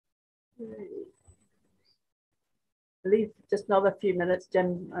I leave just another few minutes,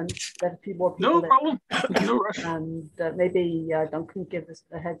 Jim, and let a few more people No problem. No rush. And maybe Duncan give us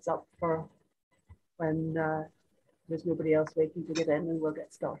a heads up for when there's nobody else waiting to get in, and we'll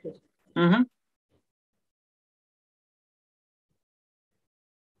get started. Mm-hmm.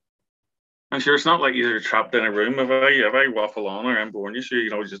 I'm sure it's not like you're trapped in a room. If I waffle on or I'm boring you, sure you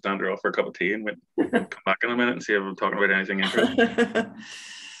can always just wander off for a cup of tea and come back in a minute and see if I'm talking about anything interesting.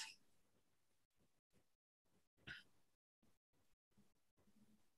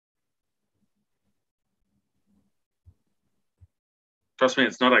 Trust me,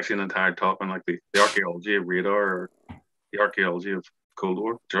 it's not actually an entire talk on like the archaeology of radar or the archaeology of Cold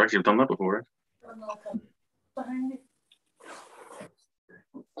War. You actually have done that before, right?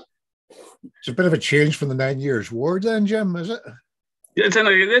 It's a bit of a change from the 9 Years' War, then, Jim, is it? It's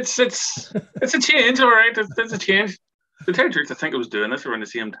a change, all right. It's a change. To tell you the truth, I think I was doing this around the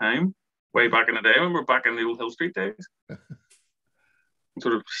same time, way back in the day when we were back in the old Hill Street days.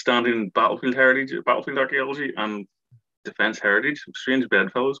 Sort of standing in battlefield heritage, battlefield archaeology, and defence heritage. Strange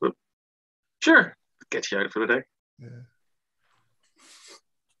bedfellows, but sure, get you out for the day. Yeah.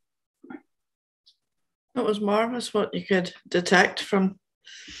 It was marvellous what you could detect from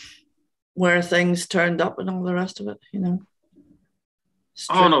where things turned up and all the rest of it, you know.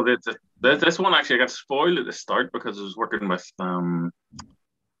 Oh no, this one actually got spoiled at the start because I was working with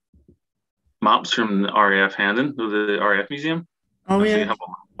maps from the RAF Hendon, the RAF Museum. Oh yeah. So you have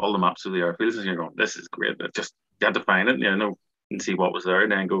all the maps of the airfields, and you're going, this is great. But just you had to find it, you know, and see what was there,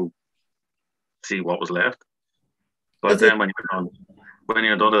 and then go see what was left. But then when you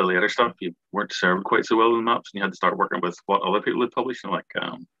done the later stuff, you weren't served quite so well with maps, and you had to start working with what other people had published. And like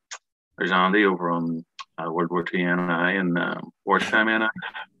there's Andy over on World War II NI and Wartime NI,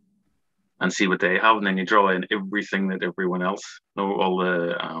 and see what they have, and then you draw in everything that everyone else, all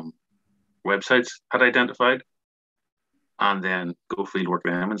the websites had identified, and then go field work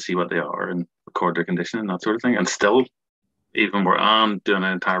them and see what they are and record their condition and that sort of thing. And still, even where I'm doing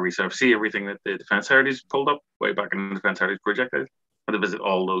an entire research, see everything that the Defence Heritage pulled up way back in the Defence Heritage Project days. I had to visit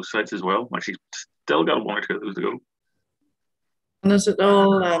all those sites as well. Actually, still got one or two of those to go. And is it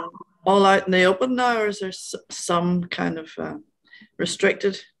all out in the open now, or is there some kind of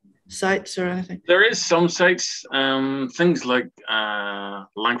restricted sites or anything? There is some sites, things like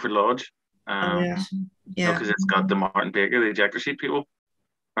Langford Lodge. Yeah. Because it's got the Martin Baker, the ejector seat people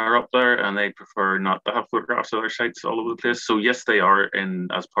are up there, and they prefer not to have photographs of their sites all over the place. So yes, they are in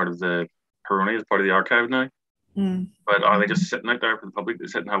as part of the Peroni, as part of the archive now. But are they just sitting out there for the public to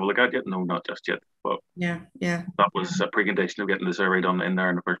sit and have a look at yet? No, not just yet. But yeah, that was a precondition of getting the survey done in there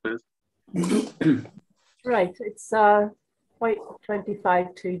in the first place. Right, it's quite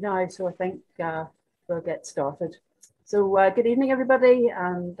 25 to now, so I think we'll get started. So good evening, everybody,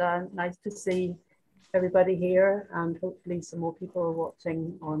 and nice to see everybody here, and hopefully some more people are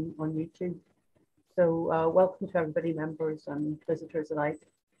watching on YouTube. So welcome to everybody, members and visitors alike.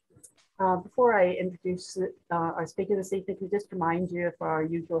 Before I introduce our speaker this evening, can we just remind you of our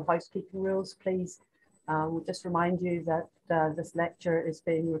usual housekeeping rules, please. We'll just remind you that this lecture is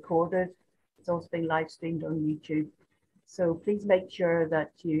being recorded. It's also being live streamed on YouTube. So please make sure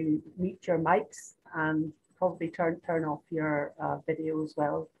that you mute your mics and probably turn off your video as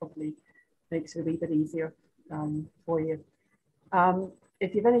well. Probably makes it a wee bit easier for you.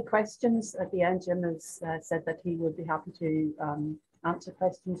 If you have any questions at the end, Jim has said that he would be happy to answer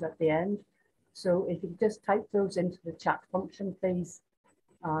questions at the end. So if you could just type those into the chat function, please.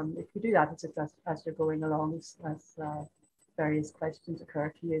 If you do that as you're going along, as various questions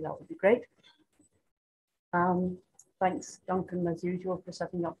occur to you, that would be great. Thanks, Duncan, as usual, for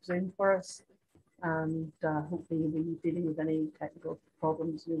setting up Zoom for us. And hopefully you'll be dealing with any technical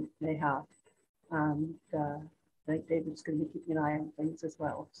problems you may have. And I think David's going to be keeping an eye on things as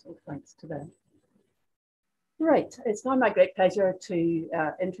well. So thanks to them. Right, it's now my great pleasure to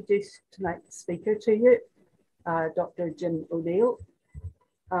introduce tonight's speaker to you, Dr. Jim O'Neill.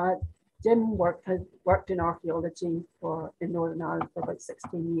 Jim worked in archaeology in Northern Ireland for about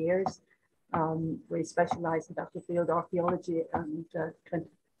 16 years, where he specialised in battlefield archaeology and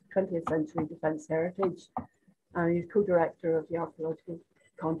 20th century defence heritage. He's co-director of the Archaeological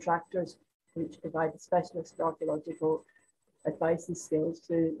Contractors, which provided specialist archaeological advice and skills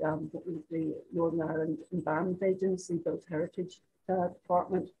to the Northern Ireland Environment Agency, Built Heritage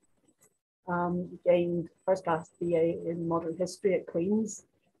Department. He gained first class BA in Modern History at Queen's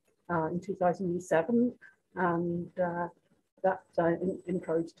in 2007, and that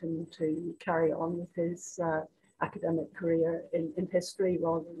encouraged him to carry on with his academic career in history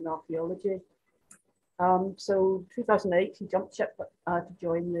rather than archaeology. So 2008, he jumped ship to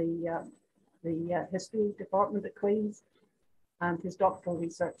join the history department at Queen's, and his doctoral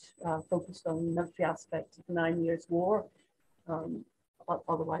research focused on military aspects of the 9 Years' War,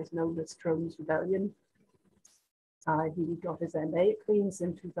 otherwise known as Trone's Rebellion. He got his MA at Queen's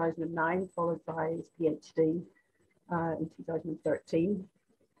in 2009, followed by his PhD in 2013.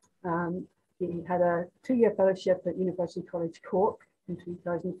 He had a 2-year fellowship at University College Cork in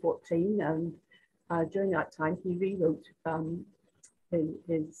 2014, and during that time he rewrote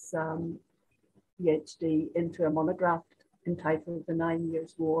his PhD into a monograph entitled The 9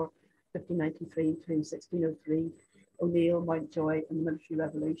 Years' War, 1593 to 1603, O'Neill, Mountjoy and the Military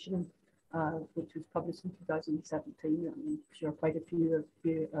Revolution, which was published in 2017. I'm sure quite a few of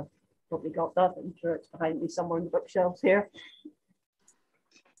you have probably got that. I'm sure it's behind me somewhere in the bookshelves here.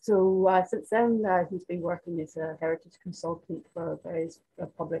 So since then, he's been working as a heritage consultant for various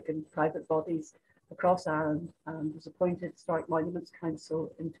public and private bodies across Ireland, and was appointed Historic Monuments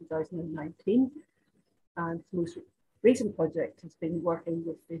Council in 2019. And his most recent project has been working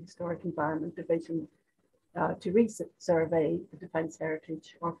with the Historic Environment Division to resurvey the Defence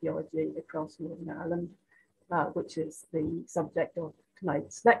Heritage Archaeology across Northern Ireland, which is the subject of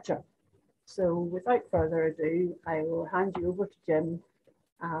tonight's lecture. So without further ado, I will hand you over to Jim.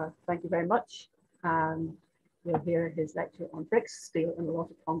 Thank you very much. And we'll hear his lecture on bricks, steel and a lot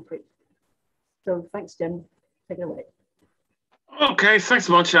of concrete. So thanks, Jim. Take it away. Okay, thanks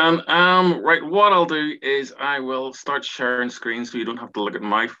so much, Anne. Right, what I'll do is I will start sharing screen so you don't have to look at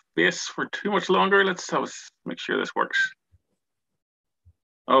my face for too much longer. Let's make sure this works.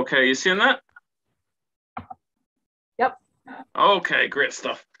 Okay, you seeing that? Yep. Okay, great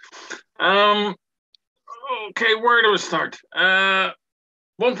stuff. Okay, where do we start?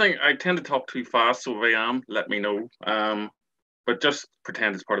 One thing, I tend to talk too fast, so if I am, let me know. But just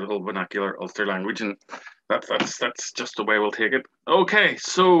pretend it's part of the whole vernacular Ulster language, and that's just the way we'll take it. Okay,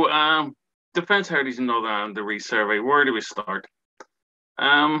 so Defence Heritage in Northern Ireland, the resurvey. Where do we start?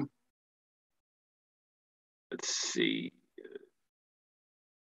 Let's see.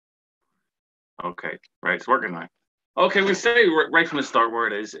 Okay, right, it's working now. Okay, we say right from the start where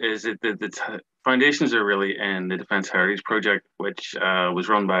it is the foundations are really in the Defence Heritage Project, which was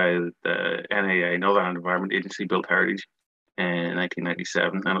run by the NAA, Northern Ireland Environment Agency, built heritage in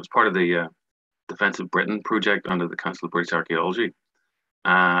 1997, and it was part of the Defence of Britain project under the Council of British Archaeology.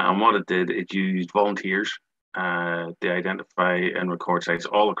 And what it did, it used volunteers to identify and record sites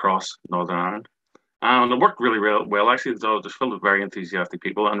all across Northern Ireland. And it worked really well, actually. It was filled with very enthusiastic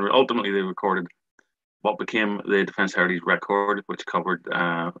people, and ultimately they recorded what became the Defence Heritage Record, which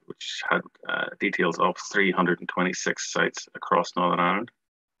had details of 326 sites across Northern Ireland.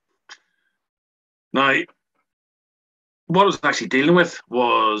 Now, what I was actually dealing with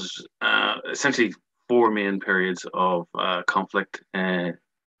was essentially 4 main periods of conflict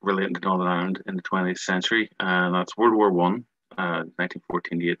relating to Northern Ireland in the 20th century, and that's World War I,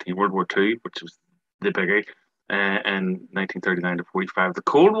 1914 to 18, World War II, which was the biggie, and 1939 to 45, the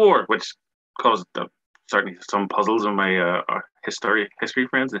Cold War, which caused certainly some puzzles in my history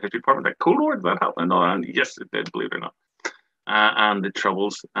friends in the history department. Like, Cold War, did that happen in Northern Ireland? Yes, it did, believe it or not. And the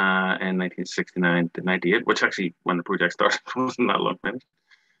Troubles in 1969 to 98, which actually, when the project started, wasn't that long finished.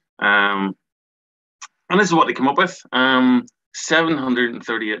 And this is what they came up with.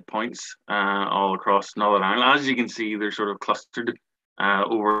 738 points all across Northern Ireland. As you can see, they're sort of clustered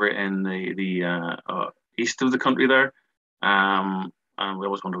over in the east of the country there. And we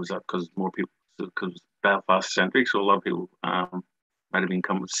always wonder, was that because more people, because Belfast centric, so a lot of people might have been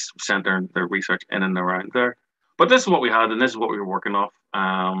centering their research in and around there. But this is what we had, and this is what we were working off.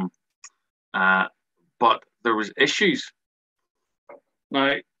 But there was issues.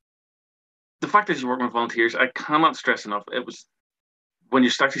 Now, the fact that you're working with volunteers, I cannot stress enough. It was when you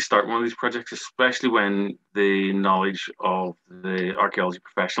actually start one of these projects, especially when the knowledge of the archaeology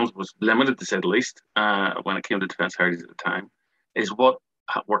professionals was limited, to say the least, when it came to Defence Heritage at the time, is what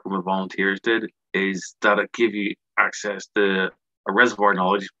working with volunteers did, is that it gave you access to a reservoir of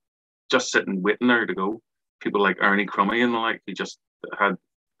knowledge just sitting waiting there to go. People like Ernie Crummy and the like, who just had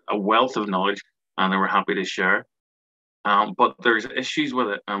a wealth of knowledge and they were happy to share. But there's issues with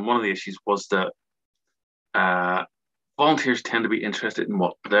it, and one of the issues was that volunteers tend to be interested in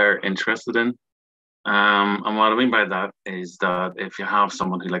what they're interested in. And what I mean by that is that if you have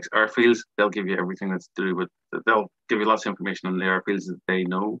someone who likes airfields, they'll give you everything that's to do with, they'll give you lots of information on the airfields that they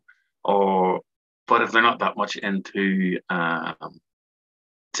know. But if they're not that much into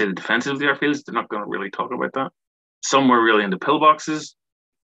say the defense of the airfields, they're not going to really talk about that. Some were really into pillboxes,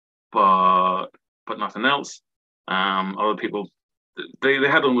 but nothing else. Other people, they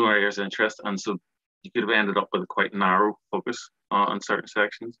had their own areas of interest, and so you could have ended up with a quite narrow focus on certain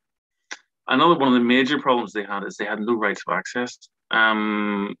sections. Another one of the major problems they had is they had no rights of access.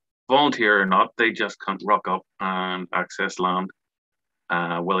 Volunteer or not, they just can't rock up and access land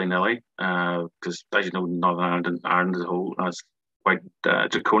willy-nilly, because as you know, Northern Ireland and Ireland as a whole has quite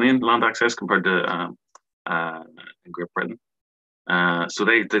draconian land access compared to in Great Britain. So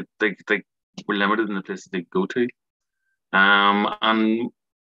they were limited in the places they go to. And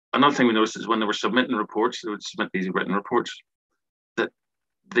another thing we noticed is when they were submitting reports, they would submit these written reports, that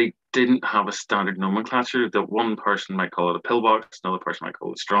they didn't have a standard nomenclature, that one person might call it a pillbox, another person might call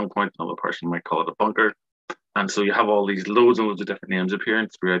it a strong point, another person might call it a bunker. And so you have all these loads and loads of different names appearing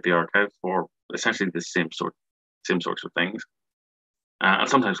throughout the archive for essentially the same sorts of things. And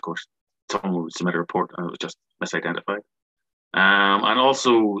sometimes, of course, someone would submit a report and it was just misidentified. And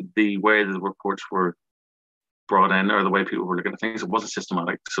also the way the reports were brought in, or the way people were looking at things, it wasn't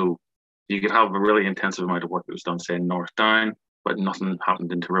systematic. So you could have a really intensive amount of work that was done, say, in North Down, but nothing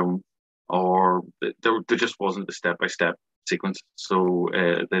happened in Tyrone, or there just wasn't a step-by-step sequence. So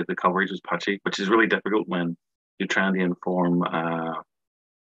the coverage was patchy, which is really difficult when you're trying to inform,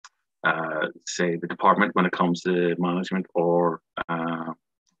 say, the department when it comes to management or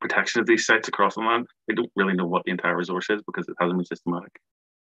protection of these sites across the land. They don't really know what the entire resource is because it hasn't been systematic.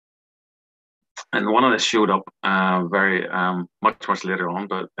 And one of this showed up very much later on,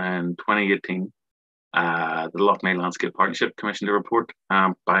 but in 2018, the Lough Landscape Partnership commissioned a report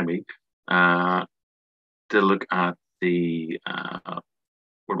by me to look at the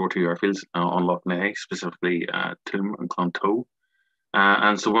World War II airfields on Lough Neagh, specifically Toome and Clontoe.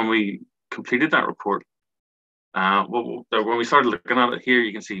 And so when we completed that report, when we started looking at it here,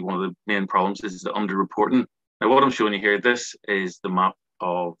 you can see one of the main problems is the underreporting. Now, what I'm showing you here, this is the map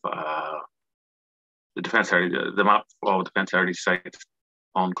of the Defence Heritage, the map of Defence Heritage sites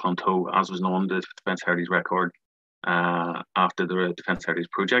on Clontoe, as was known, the Defence Heritage record after the Defence Heritage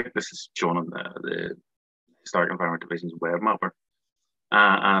project. This is shown on the Historic Environment Division's web mapper.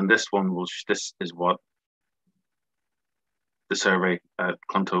 And this is what the survey at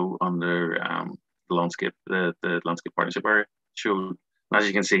Clontoe under the landscape partnership area showed. And as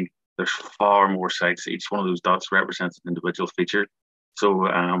you can see, there's far more sites. Each one of those dots represents an individual feature. So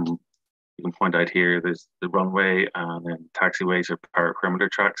you can point out here, there's the runway and then taxiways or perimeter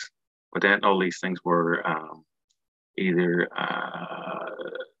tracks. But then all these things were either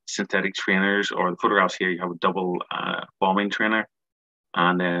synthetic trainers, or the photographs here, you have a double bombing trainer.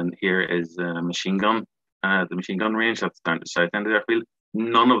 And then here is the machine gun range. That's down the south end of the airfield.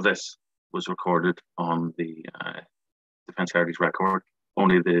 None of this was recorded on the Defence Heritage record,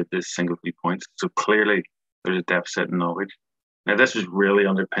 only the single few points. So clearly there's a deficit in knowledge. Now, this was really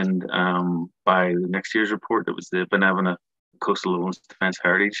underpinned by the next year's report. It was the Benevena Coastal Lowlands Defence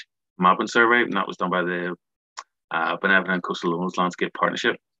Heritage Mapping Survey, and that was done by the Benevena and Coastal Lowlands Landscape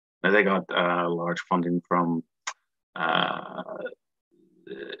Partnership. Now, they got large funding from the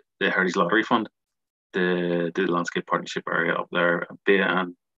Heritage Lottery Fund, the Landscape Partnership area up there,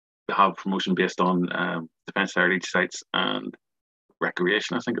 and they have promotion based on Defence Heritage sites and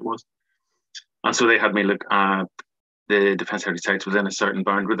recreation, I think it was. And so they had me look at the Defence Heritage sites within a certain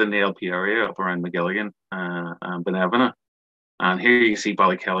bound within the LP area up around McGilligan and Benevena. And here you see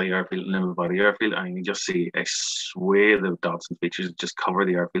Ballykelly Airfield and Limavady Airfield, and you can just see a swathe of dots and features that just cover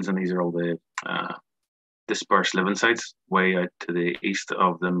the airfields, and these are all the dispersed living sites way out to the east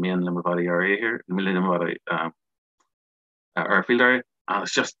of the main Limavady area here, the Limavady airfield area. And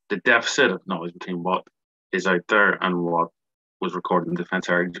it's just the deficit of knowledge between what is out there and what was recorded in the Defence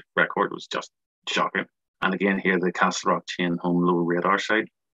Heritage record was just shocking. And again, here the Castle Rock Chain Home Low Radar site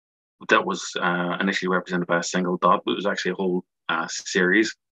that was initially represented by a single dot, but it was actually a whole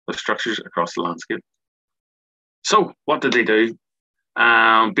series of structures across the landscape. So what did they do?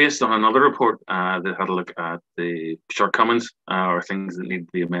 Based on another report that had a look at the shortcomings or things that need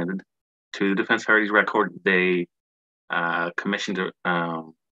to be amended to the Defence Heritage record, they commissioned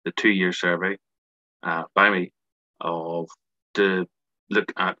the 2-year survey by me to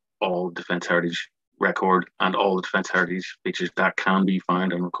look at all Defence Heritage record and all the Defence Heritage features that can be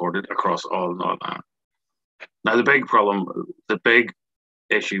found and recorded across all of Northern Ireland. Now, the big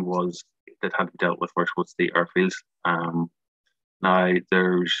issue that had to be dealt with first was the airfields. Now,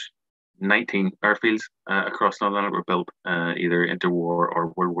 there's 19 airfields across Northern Ireland were built either interwar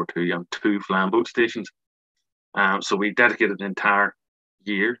or World War II, and 2 flying boat stations. So we dedicated an entire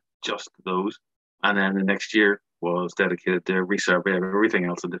year just to those. And then the next year was dedicated to resurvey of everything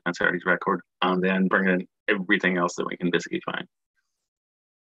else in the Defence Heritage record, and then bring in everything else that we can basically find.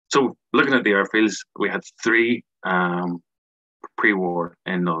 So looking at the airfields, we had 3 pre-war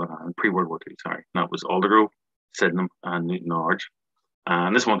in Northern Ireland, pre-World War II, sorry. And that was Aldergrove, Sydenham, and Newton Norwich.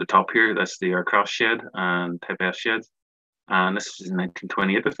 And this one at the top here, that's the aircraft shed and Type S sheds. And this is in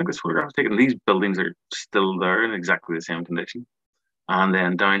 1928, I think this photograph was taken. These buildings are still there in exactly the same condition. And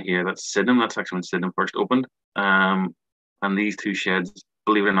then down here, that's Sydenham. That's actually when Sydenham first opened. And these two sheds,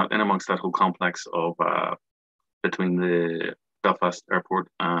 believe it or not, in amongst that whole complex of between the Belfast Airport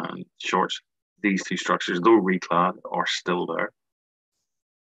and Shorts, these two structures, though reclad, are still there.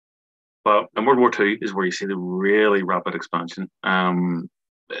 But in World War II is where you see the really rapid expansion. The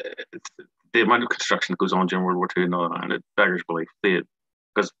amount of construction that goes on during World War II in Northern Ireland, it beggars belief.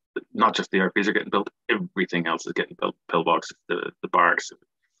 Because not just the airfields are getting built, everything else is getting built. Pillboxes, the barracks.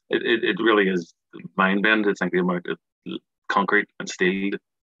 It really is mind bending to think the amount of concrete and steel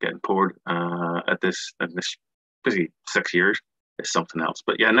getting poured at this basically 6 years is something else.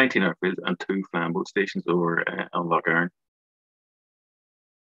 But yeah, 19 airfields and 2 flying boat stations over on Lough Erne.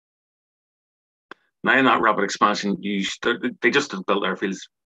 Now in that rapid expansion, they just built airfields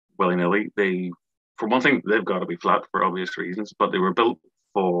willy-nilly. For one thing, they've got to be flat for obvious reasons, but they were built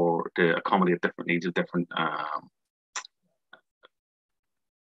to accommodate different needs of different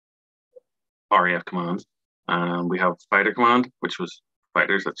RAF commands. We have Fighter Command, which was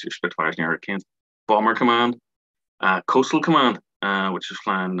fighters, that's your Spitfires and your Hurricanes. Bomber Command, Coastal Command, which was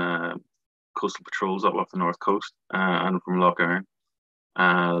flying coastal patrols up off the north coast and from Lough Erne.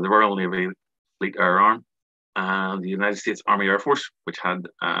 The Royal Navy Fleet Air Arm, the United States Army Air Force, which had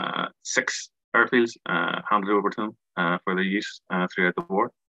 6 airfields handed over to them for their use throughout the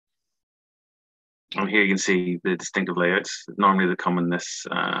war. And here you can see the distinctive layouts. Normally they come in this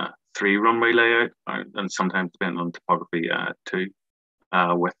 3 runway layout, and sometimes depending on topography, 2,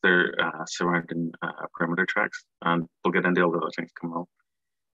 with their surrounding perimeter tracks. And we'll get into all the other things coming up.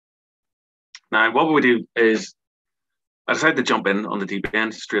 Now, what we do is I decided to jump in on the deep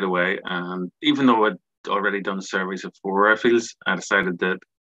end straight away. And even though I'd already done surveys of 4 airfields, I decided that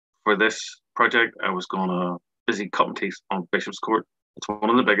for this project, I was going to busy cutting teeth on Bishop's Court. It's one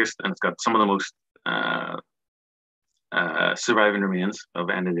of the biggest, and it's got some of the most surviving remains of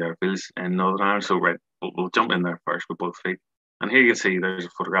any of the airfields in Northern Ireland. So we'll jump in there first with both feet. And here you can see there's a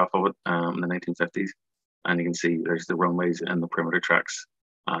photograph of it in the 1950s. And you can see there's the runways and the perimeter tracks.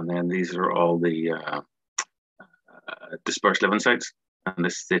 And then these are all the dispersed living sites. And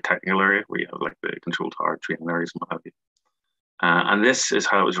this is the technical area where you have like the control tower, training areas, and what have you. And this is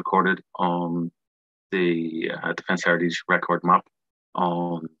how it was recorded on the Defence Heritage record map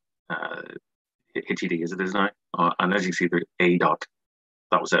on HED as it is now. And as you see, there's a dot.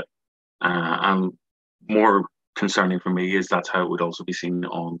 That was it. And more concerning for me is that's how it would also be seen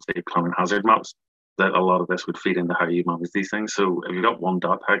on, say, planning hazard maps, that a lot of this would feed into how you manage these things. So if you've got one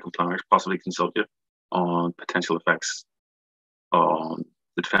dot, how can planners possibly consult you on potential effects on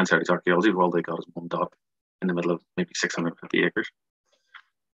the Defence Heritage Archaeology? Well, they got is one dot in the middle of maybe 650 acres.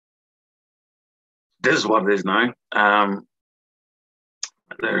 This is what it is now.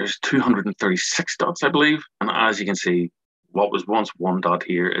 There's 236 dots, I believe. And as you can see, what was once one dot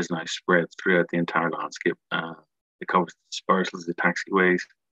here is now spread throughout the entire landscape. It covers the dispersals, the taxiways,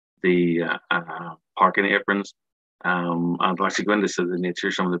 the parking aprons, and I'll actually go into the nature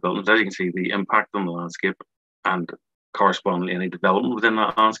of some of the buildings. As you can see, the impact on the landscape and correspondingly any development within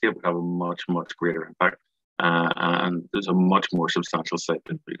that landscape would have a much, much greater impact. And there's a much more substantial site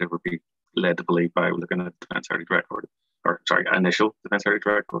than we'd ever be led to believe by looking at Defence Heritage record, or sorry, initial Defence Heritage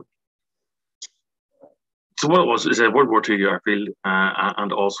record. So what it was is a World War II airfield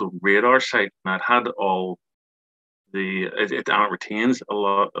and also radar site. And it had all it retains a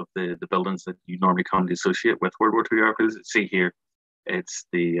lot of the buildings that you normally come to associate with World War II airfields. See here, it's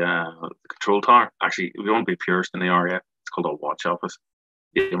the control tower. Actually, we won't be purist in the RAF. It's called a watch office.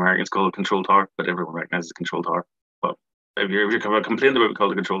 The Americans call it a control tower, but everyone recognizes the control tower. But if you're complaining about it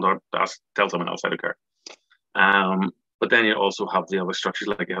called the control tower, tell someone else, I don't care. But then you also have the other structures,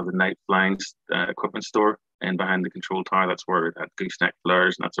 like you have the night flying equipment store and behind the control tower. That's where it had gooseneck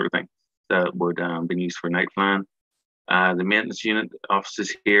flares and that sort of thing that would be used for night flying. The maintenance unit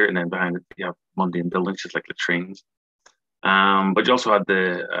offices here, and then behind it you have mundane buildings just like latrines. But you also had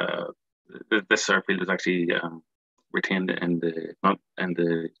this airfield was actually retained in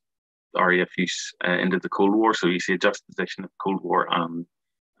the RAF use into the Cold War. So you see a juxtaposition of Cold War and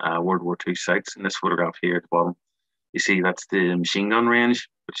World War II sites in this photograph here at the bottom. You see that's the machine gun range,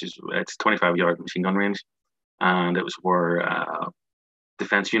 it's 25-yard machine gun range, and it was where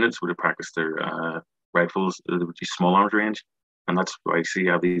defence units would have practiced their rifles, which is small arms range, and that's why you see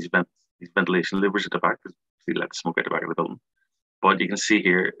you have these ventilation louvers at the back, because you let the smoke out the back of the building. But you can see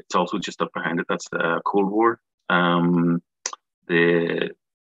here, it's also just up behind it. That's the Cold War the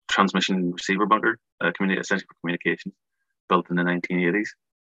transmission receiver bunker, essentially for communications, built in the 1980s.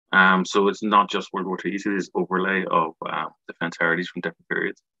 So it's not just World War II, you see this overlay of defence heritage from different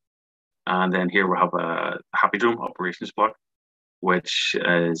periods. And then here we have a Happydrome operations block, which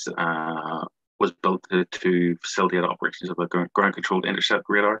is was built to facilitate operations of a ground-controlled intercept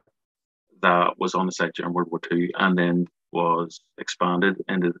radar that was on the site during World War II, and then was expanded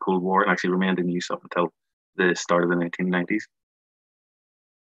into the Cold War and actually remained in use up until the start of the 1990s.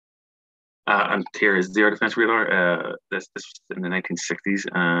 And here is the air defense radar. This was in the 1960s.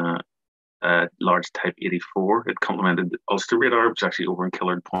 Large Type 84. It complemented the Ulster radar, which is actually over in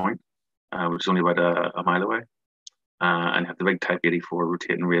Killard Point, which is only about a mile away. And you have the big Type 84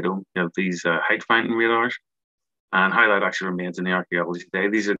 rotating radome. You have these height finding radars. And how that actually remains in the archaeology today.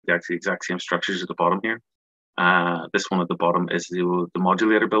 These are the exact same structures at the bottom here. This one at the bottom is the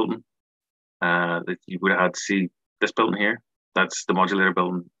modulator building. That you would have had to see this building here. That's the modulator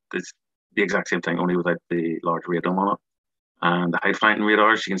building. It's the exact same thing, only without the large radome on it. And the height finding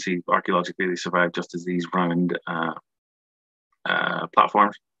radars, you can see archaeologically they survive just as these round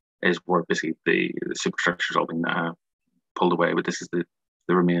platforms is where basically the superstructures all been pulled away, but this is the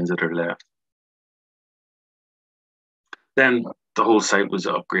remains that are left. Then the whole site was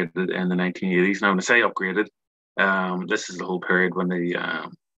upgraded in the 1980s. Now, when I say upgraded, this is the whole period when they,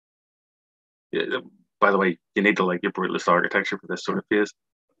 by the way, you need to like your brutalist architecture for this sort of phase.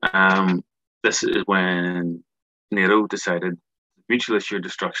 This is when NATO decided mutual assured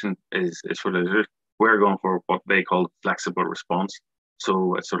destruction is for losers. We're going for what they call flexible response.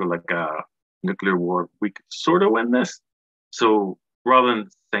 So it's sort of like a nuclear war. We could sort of win this. So rather than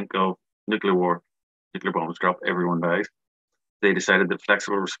think of nuclear war, nuclear bombs drop, everyone dies, they decided that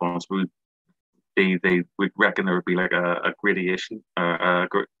flexible response would be, they would reckon there would be like a gradation of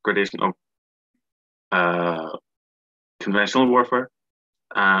conventional warfare.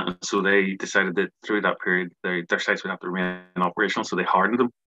 So they decided that through that period, their sites would have to remain operational. So they hardened them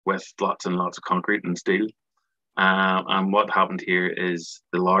with lots and lots of concrete and steel. And what happened here is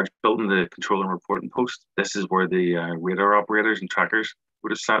the large building, the control and reporting post. This is where the radar operators and trackers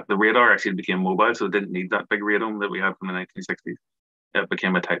would have sat. The radar actually became mobile, so it didn't need that big radome that we had from the 1960s. It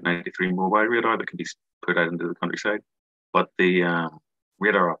became a Type 93 mobile radar that could be put out into the countryside. But the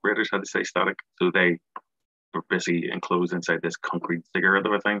radar operators had to stay static, so they were basically enclosed inside this concrete cigarette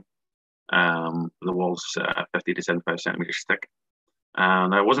of a thing. The walls 50 to 75 centimeters thick.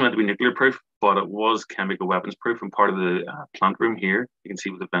 And it wasn't meant to be nuclear proof, but it was chemical weapons proof. And part of the plant room here, you can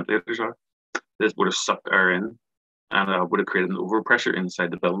see what the ventilators are. This would have sucked air in and would have created an overpressure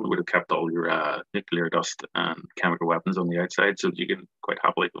inside the building. It would have kept all your nuclear dust and chemical weapons on the outside, so that you can quite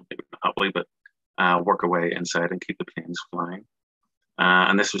happily, maybe not happily, but work away inside and keep the planes flying.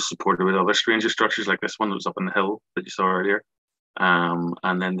 And this was supported with other stranger structures like this one that was up on the hill that you saw earlier.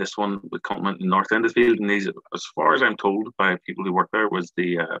 And then this one would complement the north end of the field. And these, as far as I'm told by people who work there, was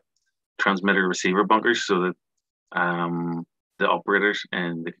the transmitter receiver bunkers, so that the operators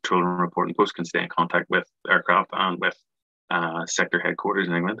in the control and reporting post can stay in contact with aircraft and with sector headquarters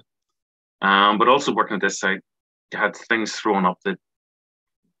in England. But also working at this site, you had things thrown up that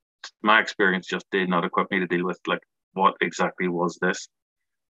my experience just did not equip me to deal with, like what exactly was this.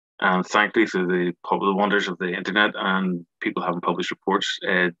 And thankfully, through the wonders of the internet and people having published reports,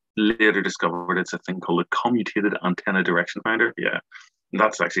 later discovered it's a thing called a commutated antenna direction finder. Yeah, and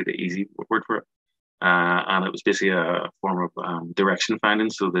that's actually the easy word for it. And it was basically a form of direction finding,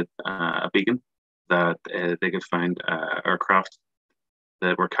 so that a beacon that they could find aircraft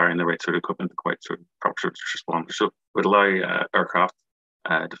that were carrying the right sort of equipment, the quite sort of proper sort of responders. So it would allow aircraft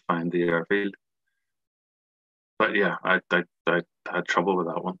to find the airfield. But yeah, I had trouble with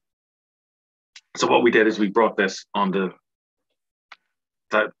that one. So what we did is we brought this onto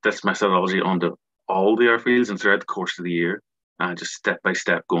this methodology onto all the airfields, and throughout the course of the year, just step by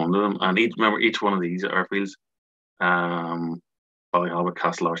step going to them. And each one of these airfields, Ballyhalbert,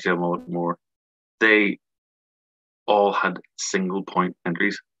 Castle Archdale, Mulletmore, they all had single point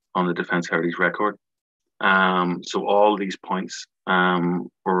entries on the Defence Heritage Record. So all these points were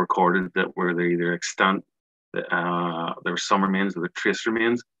recorded that were either extant, there were some remains, there were trace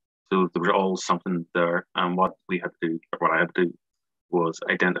remains. So there was all something there, and what we had to do, or what I had to do, was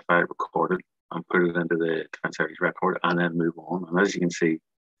identify it, record it, and put it into the Defence Heritage Record, and then move on. And as you can see,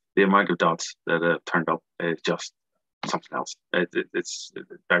 the amount of dots that have turned up is just something else. It's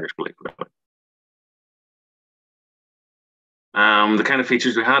beggars belief about it. The kind of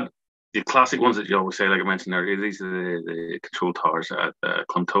features we had, the classic ones that you always say, like I mentioned earlier, these are the control towers at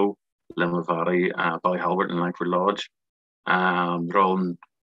Clontoe, Limavady, Ballyhalbert, and Langford Lodge. They're all in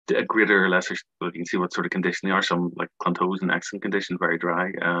a greater or lesser, you can see what sort of condition they are. Some like Clontoes in excellent condition, very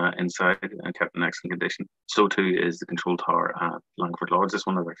dry inside and kept in excellent condition. So too is the control tower at Langford Lodge. This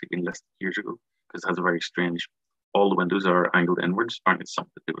one has actually been listed years ago because it has a very strange, all the windows are angled inwards. Apparently it's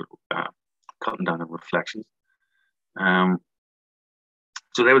something to do with cutting down on reflections.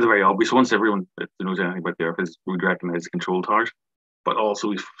 So they were the very obvious ones. Everyone that knows anything about the airfields would recognise the control towers. But also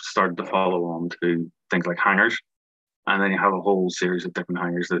we've started to follow on to things like hangars. And then you have a whole series of different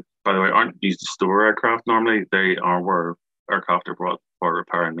hangars that, by the way, aren't used to store aircraft normally. They are where aircraft are brought for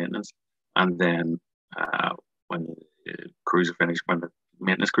repair and maintenance. And then when the crews are finished, when the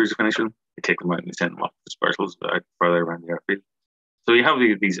maintenance crews are finished, they take them out and they send them off dispersals out further around the airfield. So you have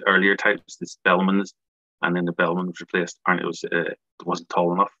these earlier types, the Bellmans, and then the Bellman was replaced. Apparently it wasn't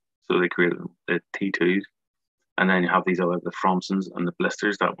tall enough, so they created the T2s. And then you have these other, the Fromsons and the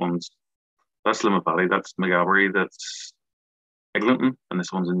Blisters. That's Limit Valley, that's McGabbery, that's Eglinton, and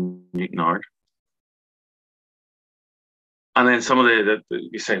this one's in Newtownards. And then some of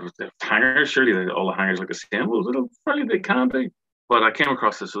you say with the hangars, surely all the hangars look the same. Well, fairly they can be. But I came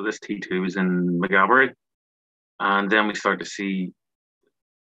across this, so this T2 is in McGabbery. And then we start to see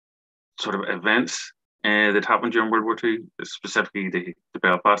sort of events that happened during World War II, specifically the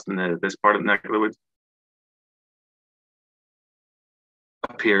Belfast and this part of the neck of the woods,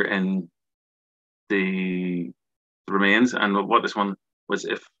 appear in the remains. And what this one was,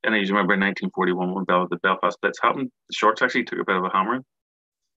 if any of you remember in 1941 when the Belfast Blitz happened, the Shorts actually took a bit of a hammering.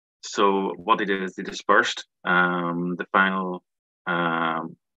 So what they did is they dispersed the final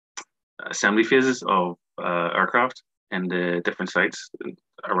assembly phases of aircraft in the different sites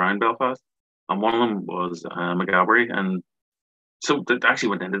around Belfast. And one of them was McGabbery. And so they actually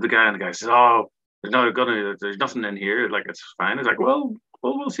went into the guy, and the guy says, "Oh, there's nothing in here. Like, it's fine." It's like, well,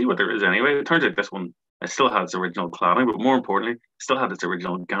 we'll see what there is anyway. It turns out this one, it still had its original cladding, but more importantly, it still had its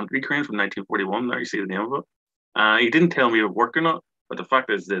original gantry crane from 1941. There you see the name of it. He didn't tell me if it worked or not, but the fact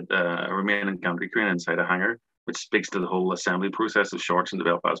is that a remaining gantry crane inside a hangar, which speaks to the whole assembly process of Shorts and the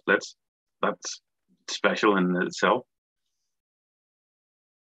Belfast Blitz, that's special in itself.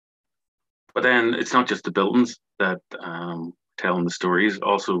 But then it's not just the buildings that telling the stories.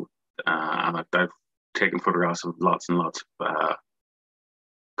 Also, and I've taken photographs of lots and lots of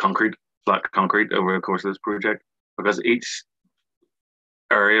flat concrete over the course of this project, because each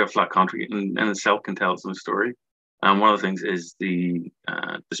area of flat concrete in itself can tell its own story. And one of the things is the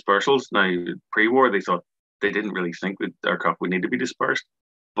dispersals. Now, pre-war, they didn't really think that aircraft would need to be dispersed.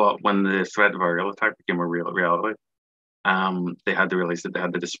 But when the threat of aerial attack became a real reality, they had to realize that they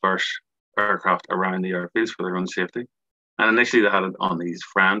had to disperse aircraft around the airfields for their own safety. And initially they had it on these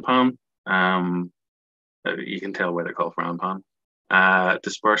franpan. You can tell why they're called franpan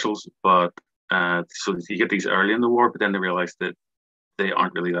dispersals, but so you get these early in the war, but then they realized that they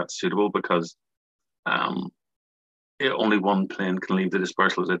aren't really that suitable because only one plane can leave the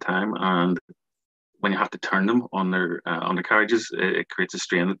dispersal at a time, and when you have to turn them on their undercarriages, it creates a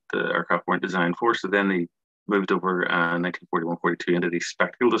strain that the aircraft weren't designed for. So then they moved over 1941-42 into these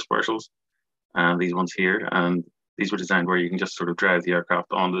spectacle dispersals, these ones here, and these were designed where you can just sort of drive the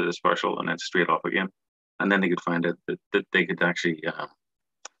aircraft onto the dispersal and then straight off again. And then they could find out that they could actually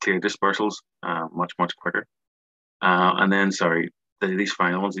clear dispersals much, much quicker. And then, these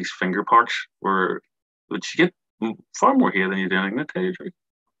final ones, these finger parks, which you get far more here than you do anything, to tell you the truth.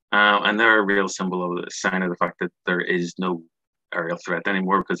 And they're a real symbol of the sign of the fact that there is no aerial threat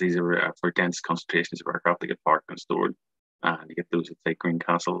anymore, because these are for dense concentrations of aircraft that get parked and stored. And you get those at, say,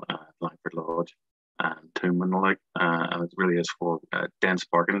 Greencastle, Langford Lodge, and Tomb and the like. And it really is for dense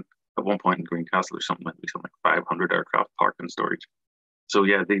parking. At one point in Greencastle, there's something like 500 aircraft parked in storage. So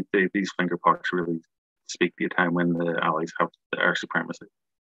yeah, these finger parks really speak to a time when the Allies have the air supremacy.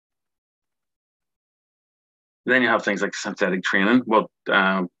 Then you have things like synthetic training. What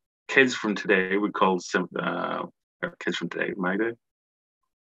kids from today would call kids from today, my day,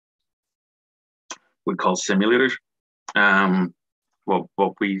 would call simulators.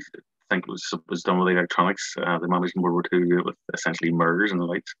 What we think was done with electronics, they managed in World War II with essentially murders and the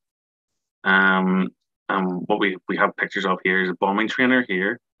likes. What we have pictures of here is a bombing trainer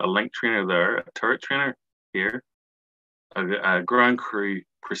here, a link trainer there, a turret trainer here, a ground crew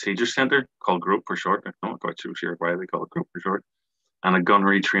procedure center called GROUP for short. I'm not quite sure why they call it GROUP for short, and a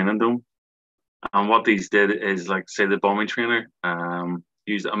gunnery training dome. And what these did is, like, say, the bombing trainer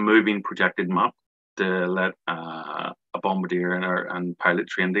used a moving projected map to let a bombardier and pilot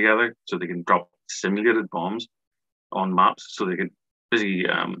train together, so they can drop simulated bombs on maps, so they could basically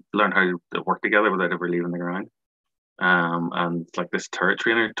learn how to work together without ever leaving the ground. And like this turret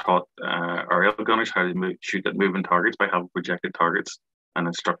trainer taught aerial gunners how to shoot at moving targets by having projected targets and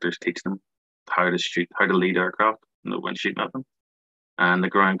instructors teach them how to shoot, how to lead aircraft when shooting at them. And the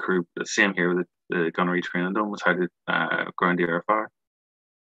ground crew, the same here with the gunnery training dome, was how to ground the airfire.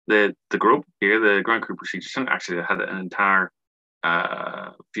 The group here, the ground crew procedure center, actually had an entire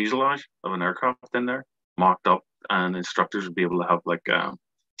fuselage of an aircraft in there, mocked up, and instructors would be able to have like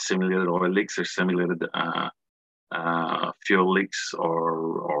simulated oil leaks or simulated fuel leaks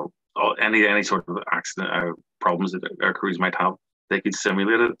or any sort of accident or problems that our crews might have. They could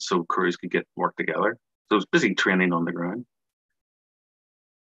simulate it so crews could work together. So it was busy training on the ground.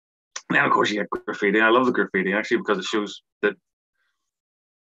 And then, of course, you get graffiti. I love the graffiti, actually, because it shows that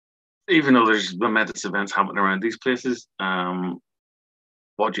even though there's momentous events happening around these places,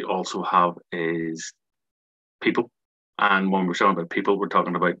 what you also have is people. And when we're talking about people, we're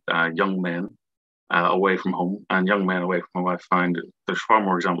talking about young men away from home. And young men away from home, I find there's far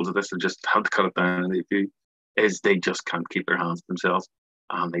more examples of this. They just have to cut it down in the view, is they just can't keep their hands to themselves.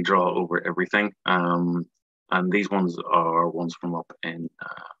 And they draw over everything. And these ones are ones from up in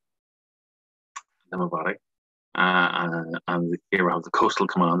Limavady. And here we have the Coastal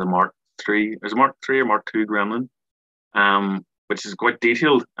Command, the Mark III. There's a Mark III or Mark II Gremlin, which is quite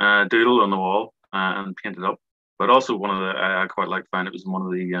detailed doodle on the wall and painted up. But also one of the, I quite like find it was one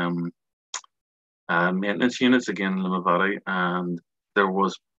of the maintenance units again in Limavady, and there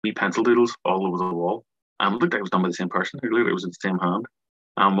was wee pencil doodles all over the wall. It looked like it was done by the same person. It looked like it was in the same hand.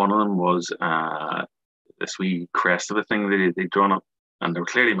 And one of them was this wee crest of a thing they'd drawn up, and they were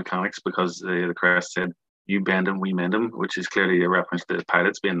clearly mechanics because the crest said, "You bend them, we mend them," which is clearly a reference to the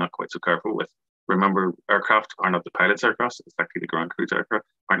pilots being not quite so careful with. Remember, aircraft are not the pilots' aircraft; it's actually the ground crew's aircraft.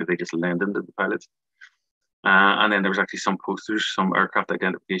 Apparently, they just lend them to the pilots. And then there was actually some posters, some aircraft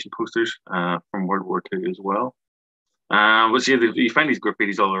identification posters from World War II as well. But yeah, you find these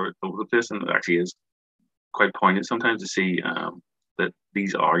graffitis all over the place, and it actually is quite poignant sometimes to see that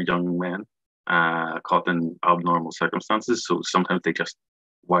these are young men caught in abnormal circumstances. So sometimes they just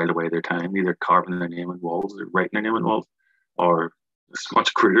while away their time, either carving their name on walls or writing their name on walls, or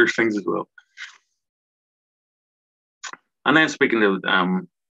much cruder things as well. And then speaking of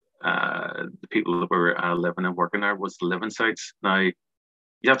the people that were living and working there, was the living sites. Now, you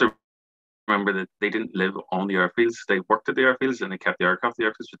have to remember that they didn't live on the airfields. They worked at the airfields and they kept the aircraft at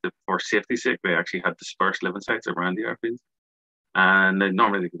the airfields, but for safety's sake, they actually had dispersed living sites around the airfields. And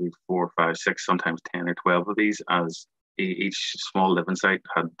normally they could be 4, 5, 6, sometimes 10 or 12 of these, as each small living site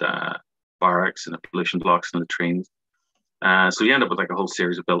had barracks and pollution blocks and latrines. So you end up with like a whole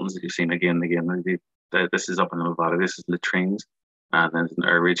series of buildings that you've seen again and again. This is up in Nevada. This is latrines. And then there's an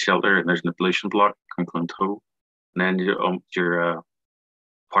air raid shelter, and there's an pollution block, Clontoe. And then you're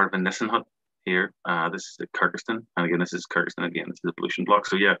part of a Nissen hut here. This is Kirkiston. And again, this is Kirkiston again. This is a pollution block.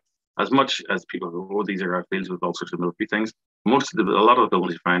 So yeah, as much as people go, oh, these are airfields with all sorts of military things, a lot of the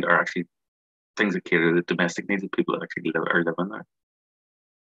buildings you find are actually things that cater to the domestic needs of people that actually are living there.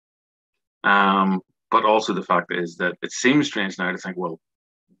 But also the fact is that it seems strange now to think, well,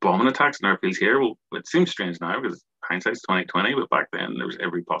 bombing attacks in airfields here, well, it seems strange now because hindsight's 2020, but back then there was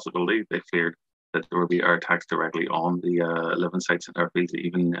every possibility. They feared that there would be air attacks directly on the living sites in airfields,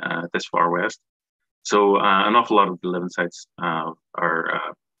 even this far west. So an awful lot of the living sites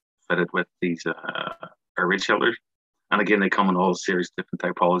are fitted with these air raid shelters. And again, they come in all series of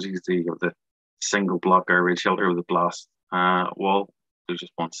different typologies. You have the single block air raid shelter with a blast wall. There's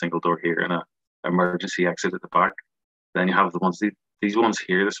just one single door here and an emergency exit at the back. Then you have the ones, these ones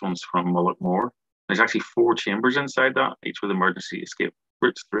here. This one's from Mullockmore. There's actually 4 chambers inside that, each with emergency escape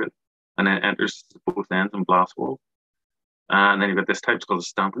routes through it, and then it enters both ends and blast walls. And then you've got this type, it's called a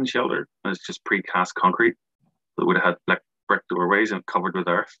stamping shelter, and it's just precast concrete that would have had brick doorways and covered with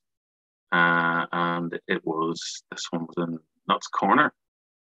earth. And this one was in Nuts Corner.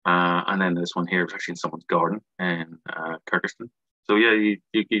 And then this one here was actually in someone's garden in Kirkiston. So yeah,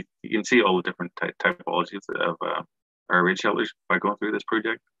 you can see all the different typologies of air raid shelters by going through this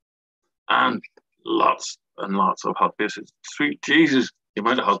project. And lots and lots of hot bases. Sweet Jesus, the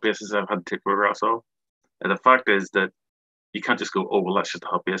amount of hot bases I've had to take photographs of. And the fact is that you can't just go, oh, well, that's just a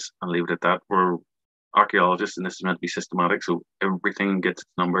hot base and leave it at that. We're archaeologists and this is meant to be systematic. So everything gets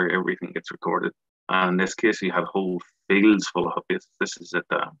its number, everything gets recorded. And in this case, you had whole fields full of hot bases. This is at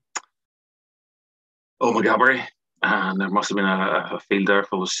Omagabry. And there must have been a field there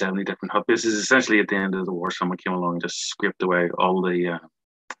full of 70 different hot bases. Essentially, at the end of the war, someone came along and just scraped away all the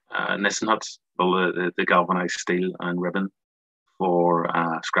Nissen huts, all the galvanized steel and ribbon for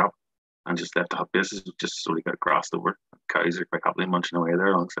scrap, and just left the hot bases just so they got grassed over. Cows are quite happily munching away there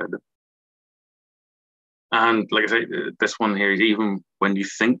alongside them. And like I say, this one here is even when you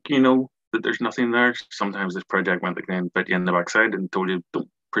think you know that there's nothing there. Sometimes this project went again, bit you in the backside and told you don't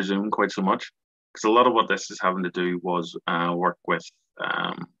presume quite so much. Because a lot of what this is having to do was work with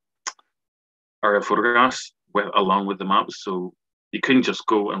aerial photographs along with the maps. So you couldn't just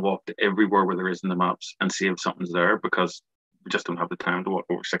go and walk to everywhere where there is in the maps and see if something's there, because we just don't have the time to walk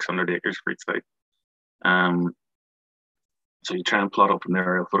over 600 acres for each site. So you try and plot up from the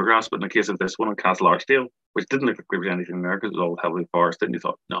aerial photographs. But in the case of this one in Castle Archdale, which didn't look like there was anything there because it was all heavily forested, and you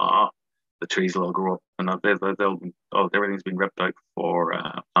thought, nah, the trees will all grow up and everything's been ripped out for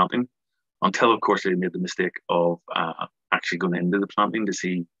planting. Until, of course, they made the mistake of actually going into the planting to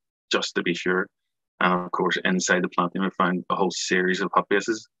see, just to be sure. And, of course, inside the planting, we found a whole series of hot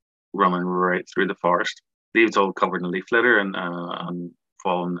bases running right through the forest. Leaves all covered in leaf litter and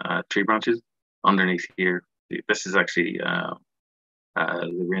fallen tree branches. Underneath here, this is actually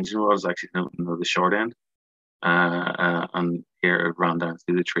the ranging rod is actually the short end. And here it ran down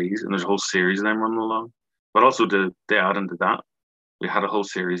through the trees. And there's a whole series of them running along. But also to add into that, we had a whole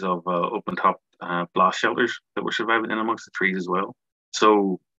series of open-top blast shelters that were surviving in amongst the trees as well.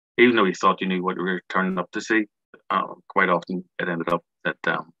 So even though you thought you knew what you were turning up to see, quite often it ended up that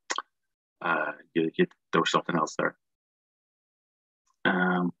there was something else there.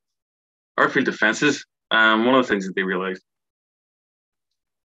 Airfield defences. One of the things that they realised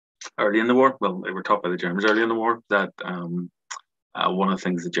early in the war, well, they were taught by the Germans early in the war, that one of the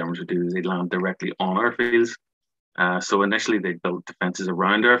things the Germans would do is they'd land directly on airfields. So initially they built defences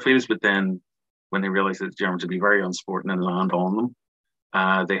around airfields, but then when they realised that the Germans would be very unsporting and land on them,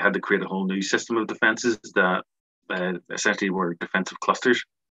 they had to create a whole new system of defences that essentially were defensive clusters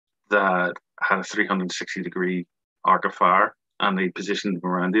that had a 360-degree arc of fire, and they positioned them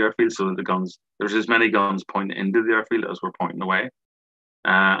around the airfield so that the guns, there's as many guns pointing into the airfield as were pointing away.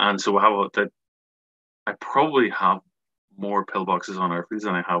 And so I probably have more pillboxes on airfields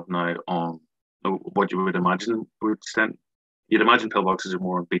than I have now on what you would imagine to extent. You'd imagine pillboxes are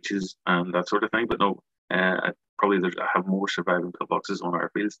more on beaches and that sort of thing, but no, I have more surviving pillboxes on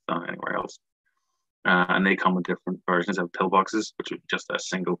airfields than anywhere else. And they come with different versions of pillboxes, which would be just a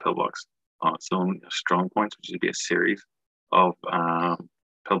single pillbox on its own. Strong points, which would be a series of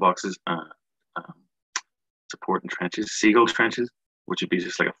pillboxes, supporting trenches, seagull trenches, which would be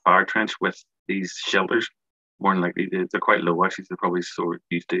just like a fire trench with these shelters. More than likely, they're quite low actually. They're probably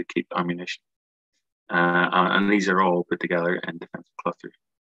used to keep ammunition. And these are all put together in defensive clusters.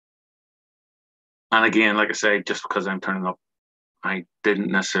 And again, like I say, just because I'm turning up, I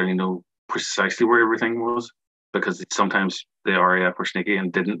didn't necessarily know precisely where everything was, because sometimes the RAF were sneaky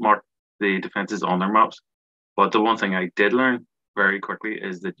and didn't mark the defences on their maps. But the one thing I did learn very quickly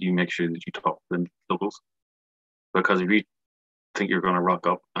is that you make sure that you talk to the locals. Because if you think you're going to rock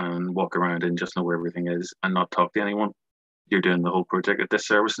up and walk around and just know where everything is and not talk to anyone, you're doing the whole project a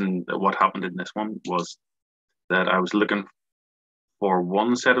disservice. And what happened in this one was that I was looking for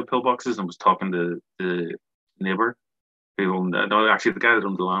one set of pillboxes and was talking to the neighbour who owned, no, actually the guy that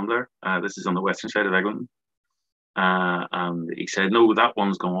owned the land there. This is on the western side of Eglinton. And he said, no, that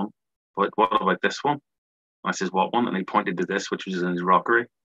one's gone. But what about this one? I says, what one? And he pointed to this, which was in his rockery.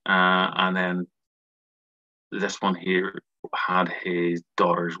 And then this one here had his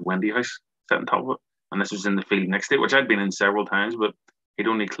daughter's Wendy house set on top of it. And this was in the field next to it, which I'd been in several times, but he'd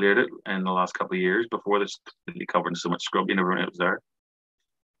only cleared it in the last couple of years before this completely covered in so much scrub. You never knew it was there.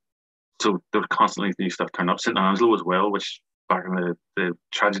 So there was constantly new stuff turned up. St. Angelo as well, which back in the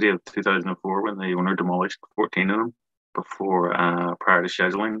tragedy of 2004 when the owner demolished 14 of them prior to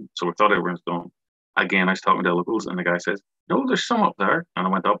scheduling. So we thought everyone's gone. Again, I was talking to locals and the guy says, no, there's some up there. And I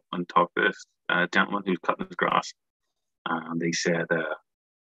went up and talked to this gentleman who's cutting his grass. And they said,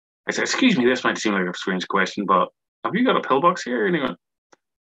 I said, excuse me, this might seem like a strange question, but have you got a pillbox here? And he went,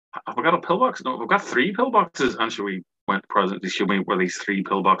 have we got a pillbox? No, we've got 3 pillboxes. And so we went present to show me where these 3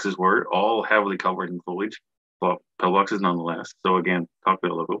 pillboxes were, all heavily covered in foliage, but pillboxes nonetheless. So again, talk to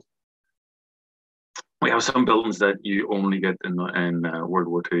the locals. We have some buildings that you only get in World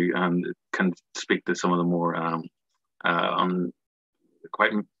War II, and it can speak to some of the more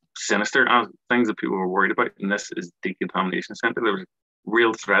quite sinister things that people were worried about. And this is decontamination centre. There was a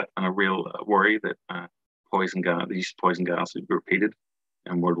real threat and a real worry that these poison gas would be repeated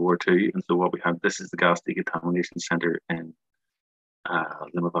in World War II. And so what we had, this is the gas decontamination centre in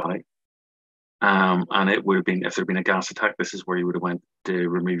Limerick Valley. And it would have been, if there had been a gas attack, this is where you would have went to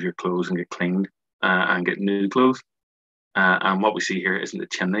remove your clothes and get cleaned and get new clothes. And what we see here isn't a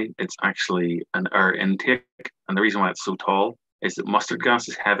chimney, it's actually an air intake. And the reason why it's so tall is that mustard gas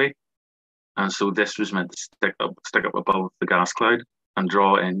is heavy. And so this was meant to stick up above the gas cloud and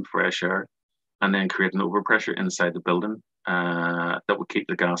draw in fresh air and then create an overpressure inside the building that would keep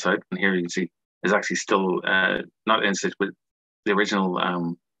the gas out. And here you can see is actually still not in situ, but the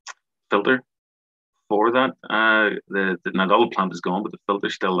original filter for that. Not all the plant is gone, but the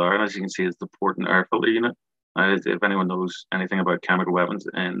filter's still there. And as you can see, it's the port and air filter unit. If anyone knows anything about chemical weapons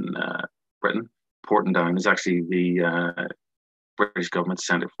in Britain, Portendown is actually the British government's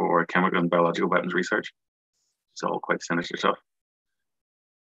Centre for Chemical and Biological Weapons Research. It's all quite sinister stuff.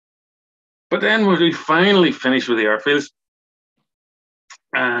 But then we finally finished with the airfields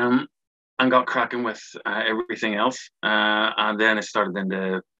and got cracking with everything else. And then it started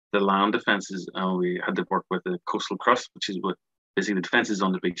into the land defences, and we had to work with the coastal crust, which is what basically the defences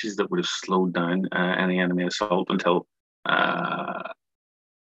on the beaches that would have slowed down any enemy assault until a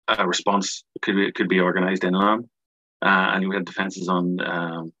response could be organised inland. And we had defences on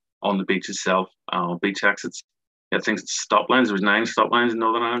the beach itself, beach exits. You had things, stop lines. There was 9 stop lines in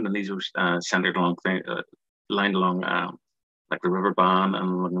Northern Ireland, and these were centred along, lined along like the River Bann and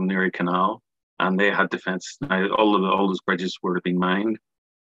along the Newry Canal, and they had defence. Now, all those bridges would have been mined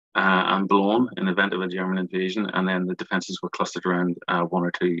and blown in the event of a German invasion, and then the defences were clustered around 1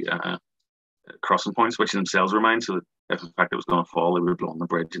 or 2 crossing points, which themselves were mined, so that if in fact it was going to fall, they would have blown the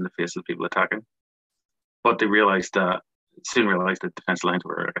bridge in the face of the people attacking. But they soon realised that defence lines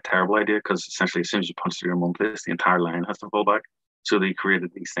were a terrible idea, because essentially as soon as you punch through in one place, the entire line has to fall back. So they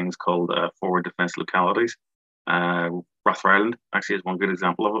created these things called forward defence localities. Rathfarland actually is one good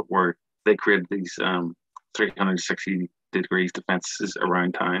example of it, where they created these 360 degrees defences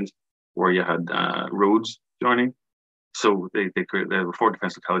around towns where you had roads joining. So they created the forward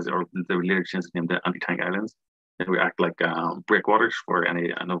defence localities, or they were later changed named the anti-tank islands. They would act like breakwaters for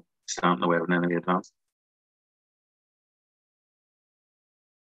any stand in the way of an enemy advance.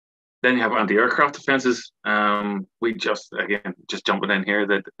 Then you have anti-aircraft defences. We just jumping in here,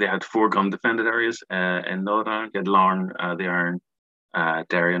 that they had 4 gun defended areas in Northern Ireland. You had Larne, the Iron,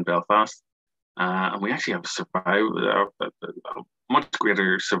 Derry and Belfast. And we actually have a much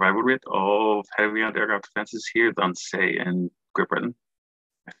greater survival rate of heavy anti-aircraft defences here than, say, in Great Britain.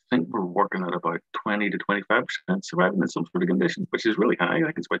 I think we're working at about 20 to 25% surviving in some sort of conditions, which is really high. I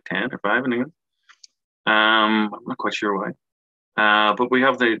think it's about 10 or 5 in England. I'm not quite sure why. But we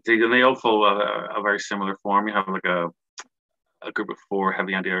have they all follow a very similar form. You have like a group of 4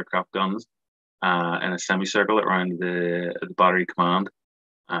 heavy anti-aircraft guns in a semicircle around the battery command,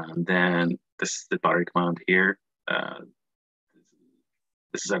 and then this is the battery command here.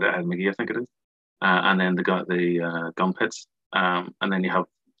 This is at Edmagee, I think it is, and then they got the gun pits, and then you have,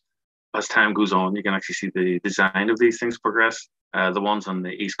 as time goes on, you can actually see the design of these things progress. The ones on the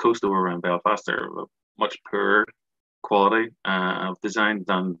east coast over around Belfast are much poorer quality of design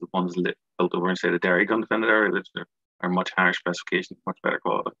than the ones built over in, say, the Derry gun defended area, which are much higher specification, much better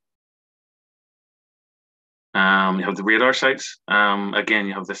quality. You have the radar sites. Again,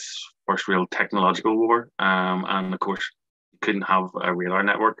 you have this first real technological war, and of course, you couldn't have a radar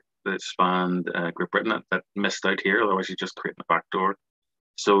network that spanned Great Britain that missed out here. Otherwise, you're just creating a backdoor.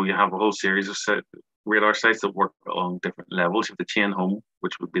 So you have a whole series of radar sites that work along different levels. You have the chain home,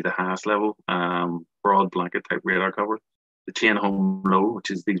 which would be the highest level, broad blanket type radar cover. The chain home low,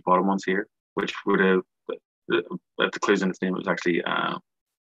 which is these bottom ones here, which would have, at the clues in its name, it was actually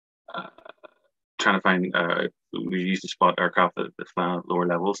trying to find, we used to spot aircraft at the lower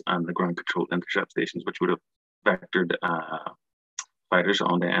levels, and the ground controlled intercept stations, which would have vectored fighters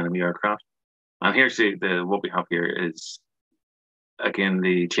on the enemy aircraft. And here's what we have here is, again,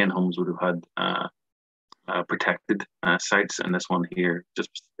 the chain homes would have had protected sites, and this one here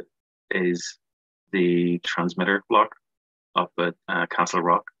just is the transmitter block up at Castle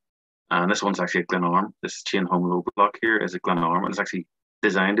Rock. And this one's actually at Glenarm. This chain home low block here is at Glenarm, and it's actually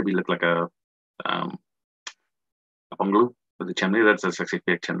designed to look like a bungalow with a chimney. That's actually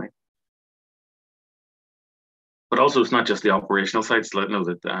a fake chimney. But also, it's not just the operational sites.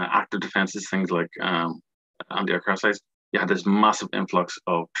 That active defences, things like anti-aircraft sites. You had this massive influx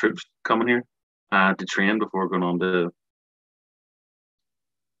of troops coming here to train before going on to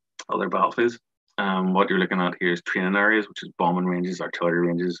other battlefields. What you're looking at here is training areas, which is bombing ranges, artillery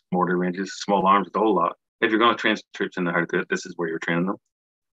ranges, mortar ranges, small arms, the whole lot. If you're going to train troops in how to do it, this is where you're training them.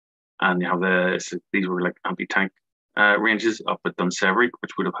 And you have these were like anti-tank ranges up at Dunseverick,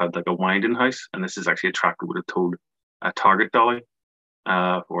 which would have had like a winding house, and this is actually a track that would have told a target dolly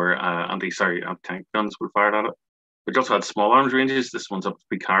where anti-tank guns were fired at it. But you also had small arms ranges. This one's up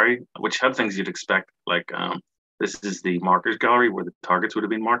at Bucarry, which had things you'd expect, like this is the markers gallery where the targets would have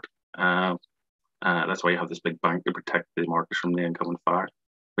been marked. That's why you have this big bank to protect the markers from the incoming fire.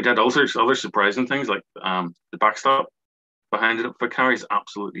 We had other surprising things, like the backstop behind it at Bucarry is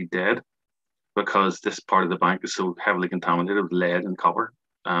absolutely dead. because this part of the bank is so heavily contaminated with lead and copper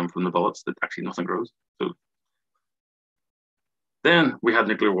from the bullets that actually nothing grows. So then we had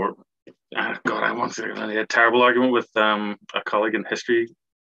nuclear war. God, I once had a terrible argument with a colleague in history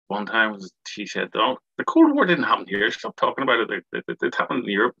one time. She said, "Oh, the Cold War didn't happen here. Stop talking about it. It happened in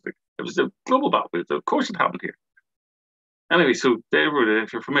Europe. It was a global battle. Of course, it happened here." Anyway, so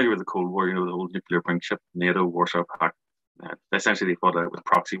if you're familiar with the Cold War, you know the old nuclear brink ship, NATO, Warsaw Pact. Essentially, they fought out with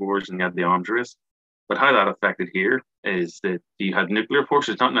proxy wars and you had the arms race. But how that affected here is that you had nuclear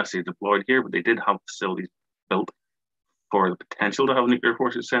forces not necessarily deployed here, but they did have facilities built for the potential to have nuclear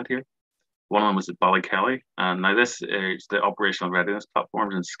forces sent here. One of them was at Ballykelly, and now this is the operational readiness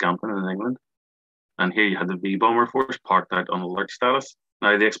platforms in Scampton in England. And here you had the V bomber force parked out on alert status.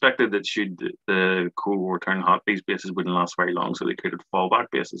 Now they expected that should the Cold War turn hot, these bases wouldn't last very long, so they created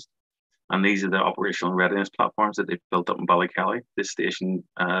fallback bases. And these are the operational readiness platforms that they've built up in Ballykelly. This station,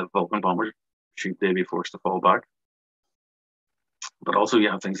 Vulcan bombers, should they be forced to fall back. But also you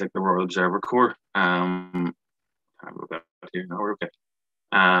have things like the Royal Observer Corps.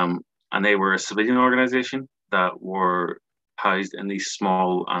 And they were a civilian organisation that were housed in these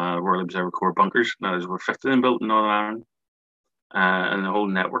small Royal Observer Corps bunkers. Now there were 50 of them built in Northern Ireland, and a whole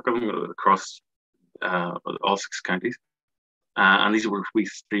network of them across all 6 counties. And these were wee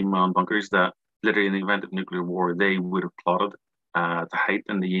 3-man bunkers that literally in the event of nuclear war, they would have plotted the height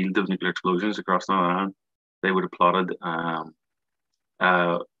and the yield of nuclear explosions across Northern Ireland. They would have plotted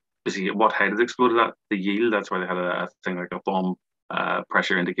basically what height it exploded at, the yield. That's why they had a thing like a bomb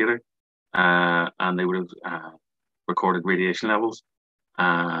pressure indicator. And they would have recorded radiation levels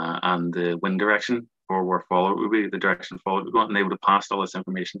and the wind direction for where fallout would be, the direction fallout would go, and they would have passed all this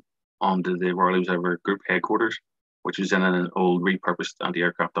information onto the Royal Observer Group headquarters, which was in an old repurposed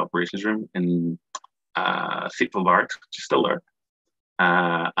anti-aircraft operations room in Seatville Barracks, which is still there.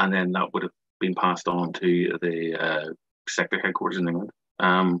 And then that would have been passed on to the sector headquarters in England.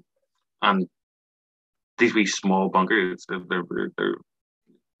 And these wee small bunkers, they're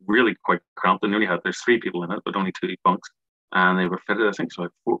really quite cramped. And there's 3 people in it, but only 2 bunks. And they were fitted, I think, so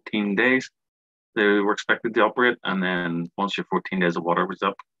like 14 days they were expected to operate. And then once your 14 days of water was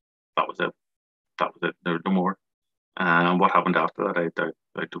up, that was it. There was no more. And what happened after that, I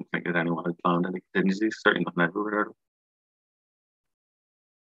don't think that anyone had planned any contingencies, certainly nothing I've ever heard of.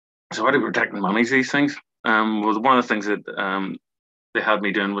 So how do we protect and manage these things? Was one of the things that they had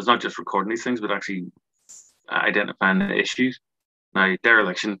me doing was not just recording these things, but actually identifying the issues. Now,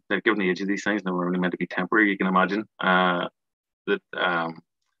 dereliction, given the age of these things, they were only meant to be temporary. You can imagine that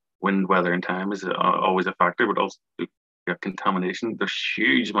wind, weather, and time is always a factor, but also contamination. There's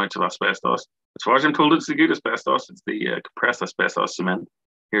huge amounts of asbestos. As far as I'm told, it's the good asbestos. It's the compressed asbestos cement.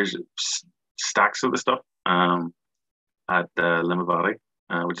 Here's stacks of the stuff at Limavady,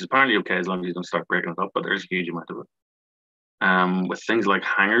 which is apparently okay as long as you don't start breaking it up, but there's a huge amount of it. With things like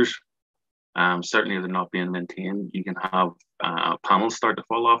hangers, certainly if they're not being maintained, you can have panels start to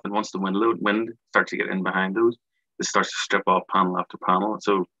fall off, and once the wind starts to get in behind those, it starts to strip off panel after panel.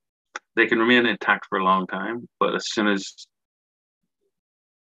 So they can remain intact for a long time, but as soon as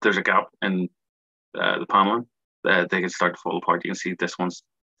there's a gap in the paneling, they can start to fall apart. You can see this one's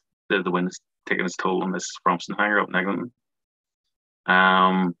the wind is taking its toll on this Fromson hanger up in Eglinton.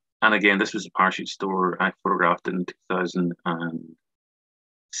 And again, this was a parachute store I photographed in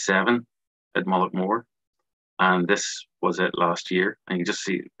 2007 at Mullaghmore, and this was it last year. And you just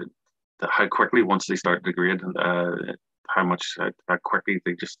see how quickly, once they start to degrade, how quickly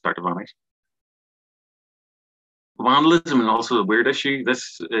they just start to vanish. Vandalism and also a weird issue.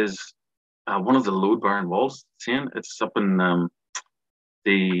 This is one of the load bearing walls. Seeing it's up in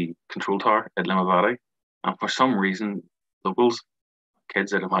the control tower at Limavady, and for some reason, locals,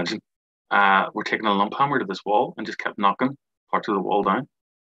 kids, I'd imagine, were taking a lump hammer to this wall and just kept knocking parts of the wall down.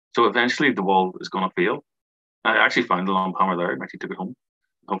 So eventually, the wall is going to fail. I actually found the lump hammer there and actually took it home.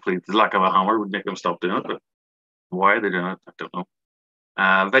 Hopefully, the lack of a hammer would make them stop doing it, but why they're doing it, I don't know.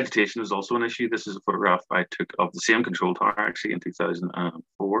 Vegetation is also an issue. This is a photograph I took of the same control tower actually in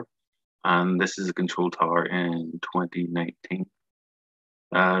 2004, and this is a control tower in 2019.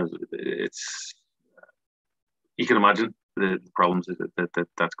 It's you can imagine the problems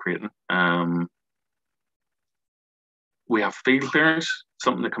that's creating. We have field clearance,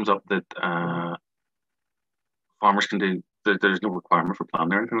 something that comes up that farmers can do. There's no requirement for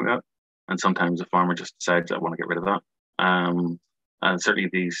planning or anything like that, and sometimes the farmer just decides I want to get rid of that. And certainly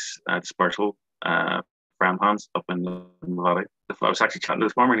these dispersal fram hands up in the valley. I was actually chatting to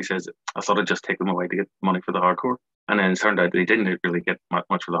this farmer and he says, I thought I'd just take them away to get money for the hardcore. And then it turned out that he didn't really get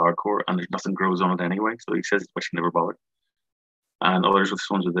much for the hardcore and there's nothing grows on it anyway. So he says, wish he never bothered. and others with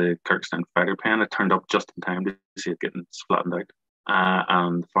ones with the Kirkstown fighter pen. It turned up just in time to see it getting flattened out.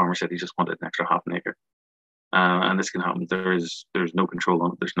 And the farmer said he just wanted an extra half an acre. And this can happen. There's no control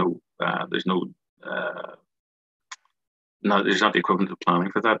on it. There's not the equivalent of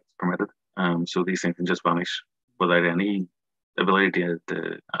planning for that permitted. So these things can just vanish without any ability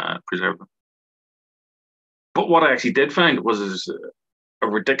to preserve them. But what I actually did find was a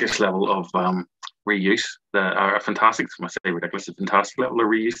ridiculous level of reuse. A fantastic level of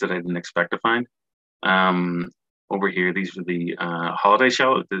reuse that I didn't expect to find. Over here, these were the holiday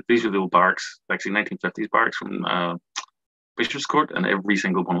shelter. These were the old barracks, actually 1950s barracks from Bishop's Court, and every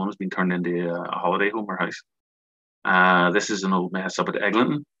single one of them has been turned into a holiday home or house. This is an old mess up at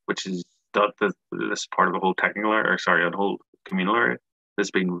Eglinton, which is this part of a whole technical area, a whole communal area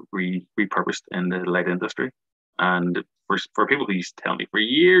that's been repurposed in the light industry. And for people who used to tell me for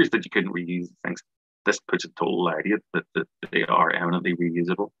years that you couldn't reuse things, this puts a total lie to it that they are eminently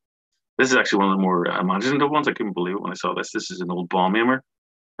reusable. This is actually one of the more imaginative ones. I couldn't believe it when I saw this. This is an old bomb aimer.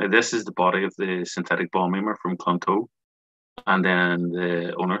 Now, this is the body of the synthetic bomb aimer from Clontoe. And then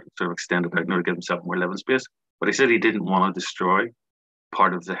the owner sort of extended out in order to give himself more living space. But he said he didn't want to destroy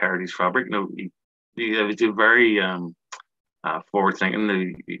part of the heritage fabric. No, he was very forward thinking.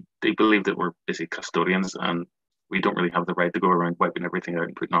 They believed that we're basically custodians and we don't really have the right to go around wiping everything out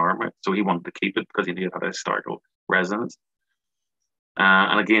and putting our arm out. So he wanted to keep it because he knew it had a historical resonance.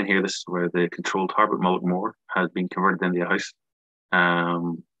 And again, here, this is where the control tower at Mullockmore has been converted into a house.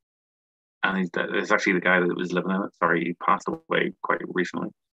 And it's actually the guy that was living in it. Sorry, he passed away quite recently.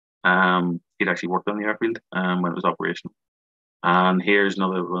 He'd actually worked on the airfield when it was operational. And here's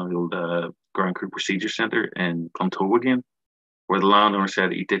another one of the old Ground Crew Procedure Centre in Clontoe again, where the landowner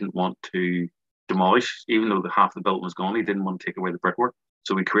said he didn't want to demolish, even though half the building was gone, he didn't want to take away the brickwork.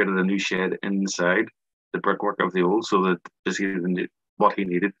 So we created a new shed inside the brickwork of the old, so that basically what he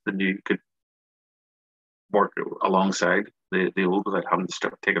needed, the new could work alongside the old without having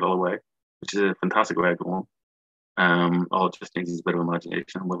to take it all away, which is a fantastic way of going. All it just needs is a bit of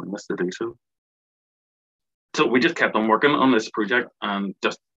imagination and willingness to do so. So we just kept on working on this project, and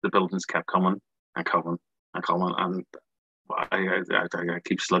just the buildings kept coming and coming and coming, and I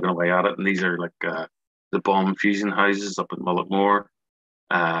keep slugging away at it. And these are like the bomb fusion houses up at Mullockmore.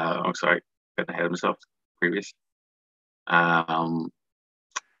 I'm sorry, getting ahead of myself. Previous.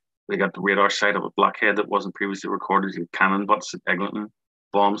 They got the radar site up at Blackhead that wasn't previously recorded. You cannon butts at Eglinton,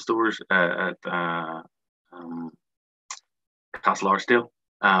 bomb stores at Castle Archdale,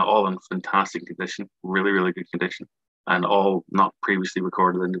 all in fantastic condition, really, really good condition, and all not previously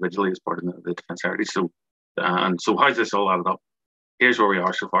recorded individually as part of the Defence Heritage. So, so how's this all added up? Here's where we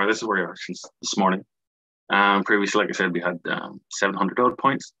are so far. This is where we are since this morning. Previously, like I said, we had 700 odd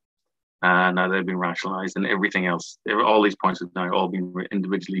points. Now they've been rationalised, and everything else, all these points have now all been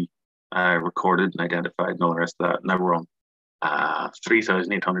individually recorded and identified and all the rest of that. Now we're on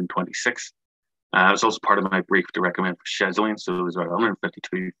 3,826. It's also part of my brief to recommend for scheduling. So there's about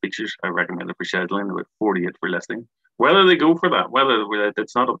 152 features I recommended for scheduling, about 48 for listing. Whether they go for that,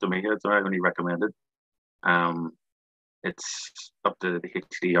 it's not up to me. It's only recommended. It's up to the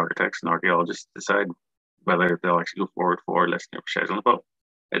HD architects and archaeologists to decide whether they'll actually go forward for listing or for scheduling. But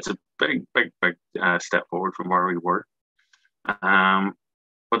it's a big step forward from where we were.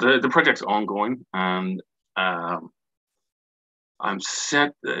 But the project's ongoing, and I'm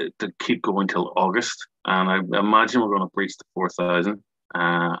set to keep going till August, and I imagine we're going to breach the 4,000.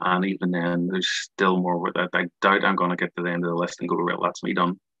 And even then, there's still more with that. I doubt I'm going to get to the end of the list and go, well, that's me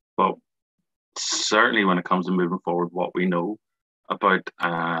done. But certainly when it comes to moving forward, what we know about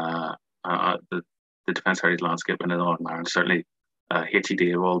the Defence Heritage landscape in Northern Ireland, certainly HED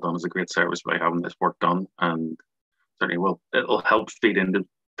have all done us a great service by having this work done, and certainly it'll help feed into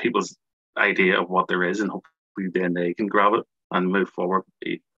people's idea of what there is, and hopefully then they can grab it and move forward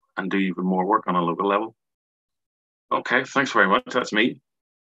and do even more work on a local level. Okay, thanks very much. That's me.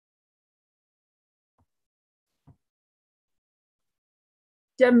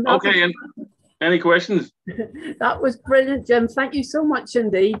 Jim. Okay, any questions? That was brilliant, Jim. Thank you so much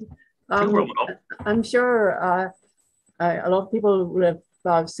indeed. No problem at all. I'm sure a lot of people will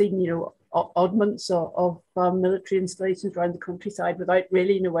have seen, oddments of military installations around the countryside without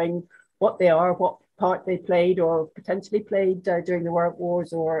really knowing what they are, what part they played or potentially played during the World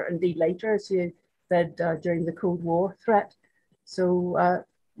Wars, or indeed later, as you said, during the Cold War threat. So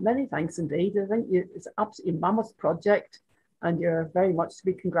many thanks indeed. I think it's an absolutely mammoth project, and you're very much to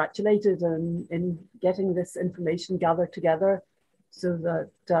be congratulated in getting this information gathered together so that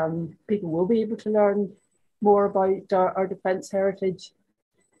people will be able to learn more about our defence heritage.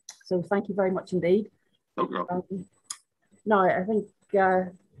 So thank you very much indeed. No problem. No, I think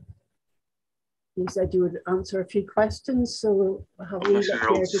you said you would answer a few questions, so we'll have a wee look here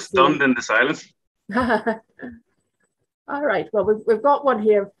to see. Stunned into silence. All right, well, we've got one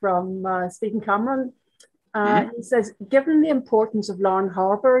here from Stephen Cameron. He says, given the importance of Larne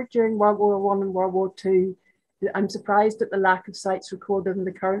Harbour during World War I and World War II, I'm surprised at the lack of sites recorded in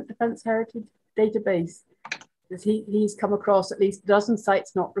the current Defence Heritage database. He's come across at least a dozen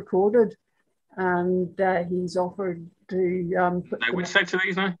sites not recorded, and he's offered to put Now, which sites are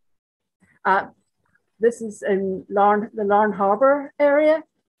these now? This is in the Larne Harbour area.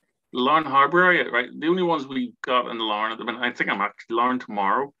 Larne Harbour area, right? The only ones we got in Larne at the minute, I think I'm actually Larne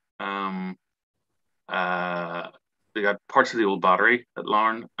tomorrow. They got parts of the old battery at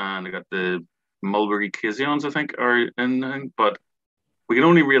Larne, and they got the Mulberry Caisons, I think, are in, but we can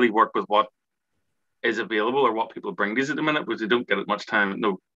only really work with what is available or what people bring these at the minute, because they don't get as much time.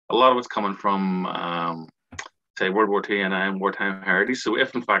 No, a lot of it's coming from, say, World War II and wartime heritage. So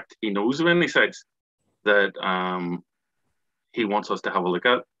if, in fact, he knows of any sites that he wants us to have a look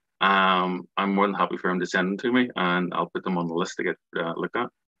at, I'm more than happy for him to send them to me, and I'll put them on the list to get looked at.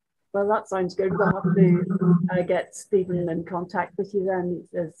 Well, that sounds good. We'll have to get Stephen in contact with you then.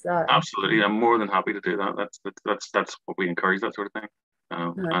 Absolutely, I'm more than happy to do that. That's what we encourage, that sort of thing.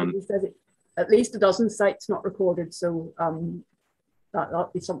 And he says at least a dozen sites not recorded, so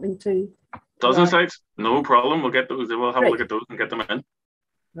that'll be something to. Dozen sites, no problem. We'll get those. We'll have a look at those and get them in.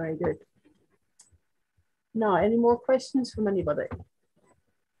 Very good. Now, any more questions from anybody?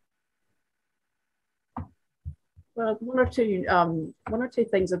 Well, one or two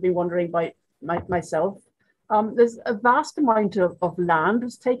things I've been wondering about myself. There's a vast amount of land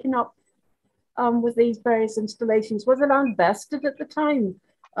was taken up with these various installations. Was the land vested at the time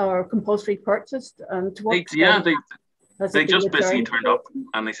or compulsory purchased? And to what they just basically turned up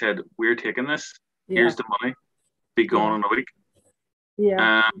and they said, "We're taking this. Here's the money. Be gone in a week."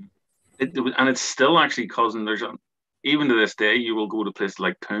 Yeah. And it's still actually causing, even to this day, you will go to places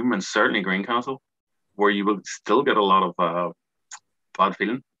like Toome and certainly Greencastle, where you will still get a lot of bad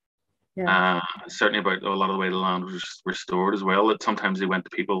feeling. Yeah. Certainly about a lot of the way the land was restored as well. That sometimes they went to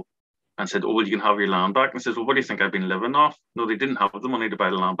people and said, "Oh, well, you can have your land back." And I says, "Well, what do you think I've been living off?" No, they didn't have the money to buy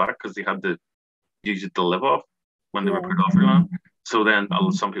the land back because they had to use it to live off when they were put off their land. So then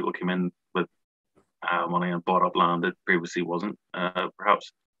some people came in with money and bought up land that previously wasn't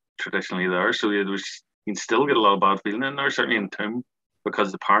perhaps traditionally there. So you can still get a lot of bad feeling in there, certainly in Toome,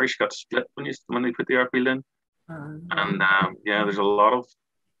 because the parish got split when they put the airfield in. And there's a lot of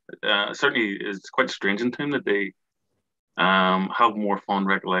certainly it's quite strange in Toome that they have more fond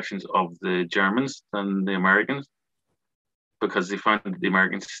recollections of the Germans than the Americans, because they found that the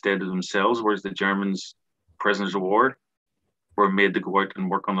Americans stayed to themselves, whereas the Germans, prisoners of war, were made to go out and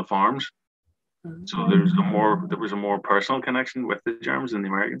work on the farms. So there was a more personal connection with the Germans than the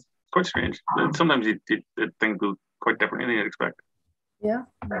Americans. It's quite strange. Sometimes things go quite differently than you'd expect. Yeah,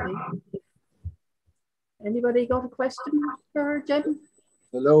 maybe. Anybody got a question for Jim?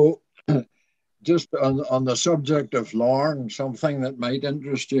 Hello. Just on the subject of Larne, something that might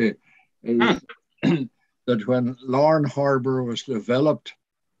interest you is that when Larne Harbour was developed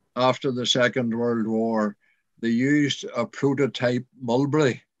after the Second World War, they used a prototype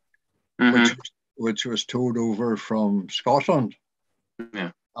Mulberry, which was towed over from Scotland.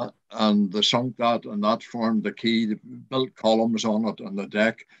 Yeah. And they sunk that, and that formed the quay. They built columns on it and the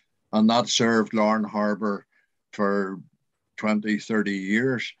deck, and that served Larne Harbour for 20, 30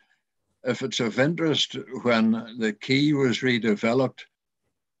 years. If it's of interest, when the quay was redeveloped,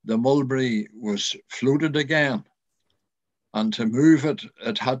 the Mulberry was floated again. And to move it,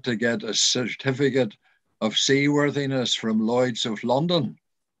 it had to get a certificate of seaworthiness from Lloyd's of London.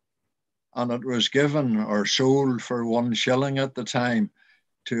 And it was given or sold for 1 shilling at the time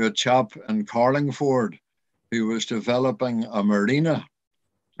to a chap in Carlingford who was developing a marina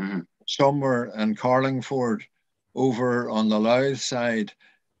somewhere in Carlingford. Over on the Louth side,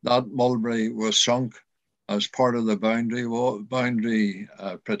 that Mulberry was sunk as part of the boundary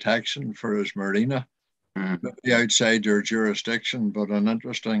protection for his marina. Maybe outside your jurisdiction, but an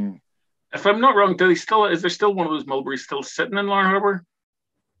interesting. If I'm not wrong, is there still one of those Mulberries still sitting in Larne Harbour?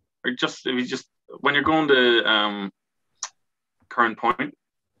 Or when you're going to Curran Point,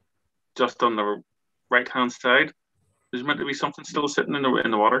 just on the right hand side, there's meant to be something still sitting in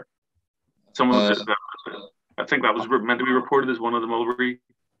the water. I think that was meant to be reported as one of the Mulberry.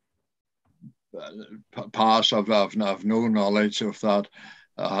 Pass. I've no knowledge of that.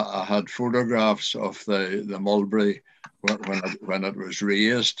 I had photographs of the Mulberry when it was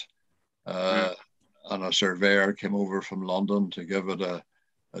raised, and a surveyor came over from London to give it a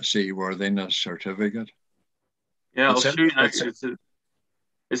seaworthiness certificate. Yeah, I'll show you next.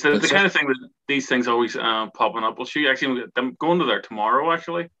 It's the kind of thing that these things always popping up. We'll show you. Actually, I'm going to there tomorrow.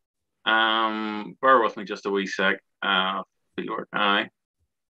 Actually, bear with me just a wee sec. York Eye.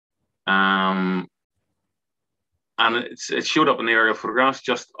 And it showed up in the aerial photographs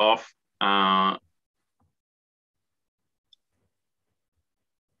just off. I'll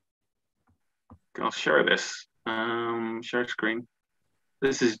share this. Share screen.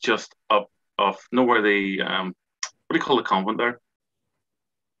 This is just up off. Know where the what do you call the convent there?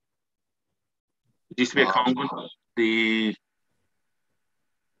 It used to be a convent.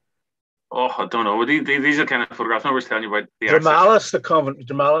 I don't know. These are kind of photographs. I was telling you about the Dramalis, the convent.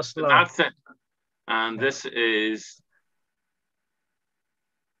 Dramalis. That's it. And this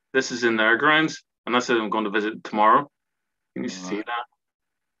is in their grounds, and that's it. I'm going to visit tomorrow. Can you see that?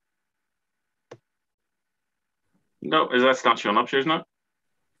 No, that's not showing up, isn't it?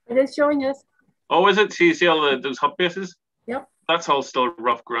 It is showing us. Oh, is it? See all those hut bases? Yep. That's all still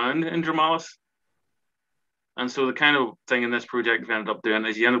rough ground in Dramalis. And so the kind of thing in this project we ended up doing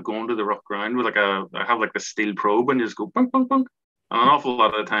is you end up going to the rough ground with I have like a steel probe, and you just go bunk, bunk, bunk. And an awful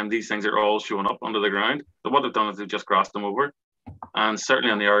lot of the time, these things are all showing up under the ground. So what they've done is they've just grassed them over. And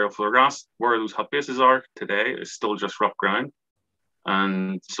certainly on the aerial photographs, where those hut bases are today is still just rough ground.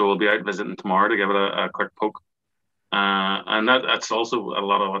 And so we'll be out visiting tomorrow to give it a quick poke. And that's also a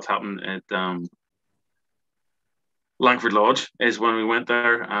lot of what's happened at Langford Lodge is when we went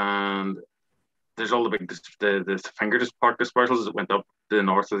there, and there's all the big the finger park dispersals that went up to the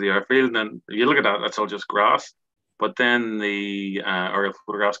north of the airfield, and then you look at that, that's all just grass. But then the aerial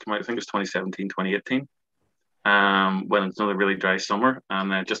photographs came out, I think it was 2017, 2018, when it's another really dry summer,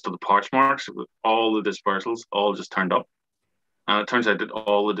 and just to the parch marks, all the dispersals all just turned up. And it turns out that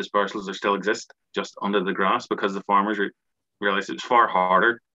all the dispersals still exist just under the grass because the farmers realized it was far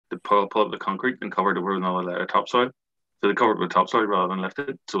harder to pull up the concrete than cover it over with another layer of topsoil. So they covered it with topsoil rather than lifted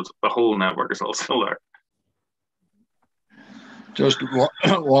it. So the whole network is all still there. Just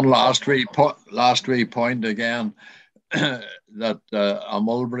one last wee point again, that a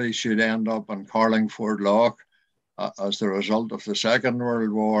mulberry should end up in Carlingford Lough as the result of the Second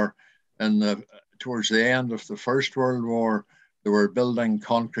World War. And towards the end of the First World War, they were building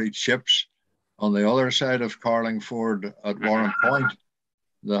concrete ships on the other side of Carlingford at Warren Point.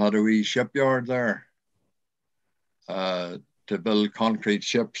 They had a wee shipyard there to build concrete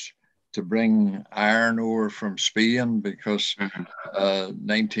ships to bring iron ore from Spain, because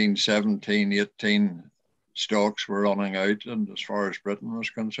 1917-18 stocks were running out, and as far as Britain was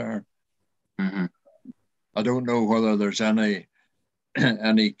concerned. I don't know whether there's any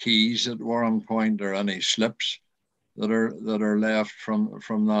keys at Warren Point or any slips that are left from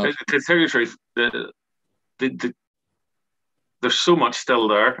that. To tell you the truth, there's so much still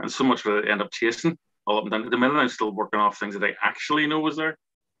there, and so much that I end up chasing all up and down. At the minute, I'm still working off things that I actually know was there,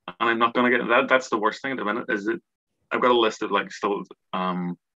 and I'm not going to get that. That's the worst thing at the minute, is that I've got a list of still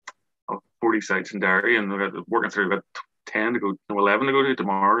 40 sites in Derry, and we're working through about 10 to go, 11 to go to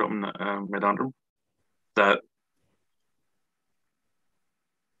tomorrow up in Mid-Antrim. That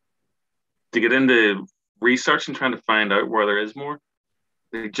to get into research and trying to find out where there is more,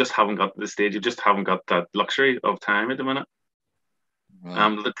 they just haven't got to the stage. You just haven't got that luxury of time at the minute.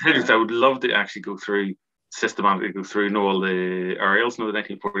 The thing is, I would love to actually systematically go through, know all the aerials, know the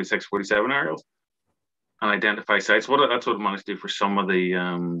 1946, 47 aerials, and identify sites. That's what I managed to do for some of the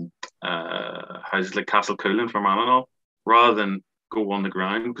houses like Castle Coolin for Mananal, rather than go on the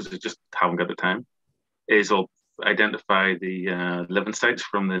ground, because I just haven't got the time. Is I'll identify the living sites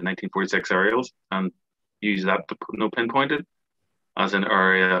from the 1946 aerials and use that to pinpoint it as an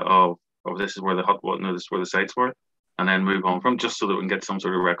area of this is where the hut was, no, this is where the sites were, and then move on from, just so that we can get some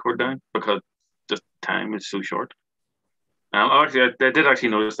sort of record down, because just time is so short. Actually, I did actually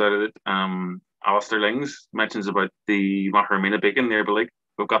notice that Alistair Lings mentions about the Maharamina beacon near Lake.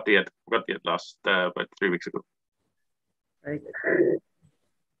 We've got the it last about 3 weeks ago. Very good.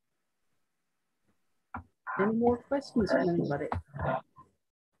 Any more questions from anybody?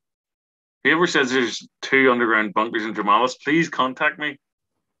 Whoever says there's 2 underground bunkers in Dramalis, please contact me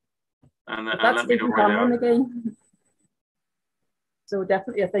and let me know where they are. Again. So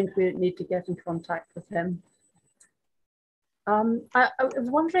definitely, I think we need to get in contact with him. I was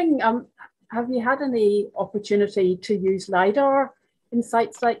wondering, have you had any opportunity to use LiDAR in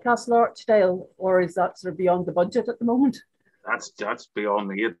sites like Castle Archdale, or is that sort of beyond the budget at the moment? That's beyond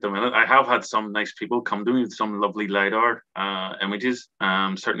me at the minute. I have had some nice people come to me with some lovely LiDAR images.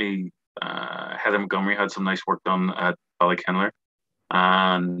 Certainly, Heather Montgomery had some nice work done at Ballykenler,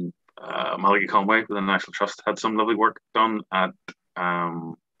 and Malachi Conway with the National Trust had some lovely work done at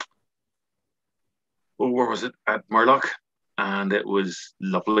where was it? At Murlock, and it was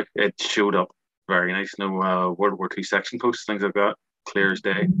lovely. It showed up very nice. No World War II section posts, things like that, clear as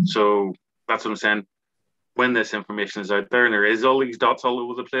day. So that's what I'm saying. When this information is out there and there is all these dots all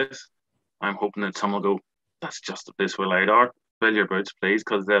over the place, I'm hoping that someone will go, that's just the place where LiDAR. Fill your boots, please,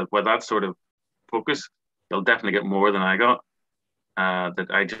 because with that sort of focus, they'll definitely get more than I got. That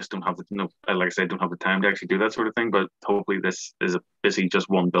I just don't have the, like I said, don't have the time to actually do that sort of thing. But hopefully, this is basically just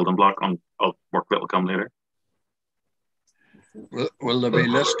one building block on work that will come later. Will they be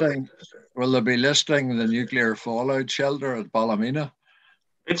listing? Will they be listing the nuclear fallout shelter at Ballymena?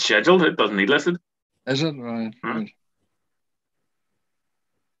 It's scheduled. It doesn't need listed. Is it right? Right.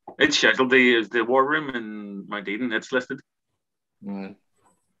 It's scheduled. The war room in Mount Eden. It's listed. Right.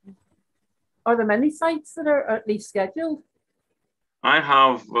 Are there many sites that are at least scheduled? I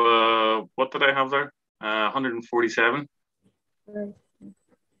have, what did I have there? 147. Right.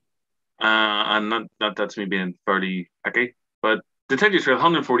 And that's me being fairly picky. But to tell you the truth,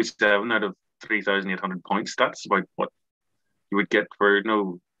 147 out of 3,800 points, that's about what you would get for,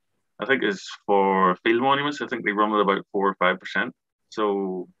 I think it's for field monuments. I think they run at about 4 or 5%.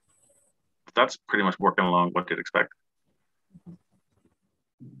 So that's pretty much working along what you'd expect.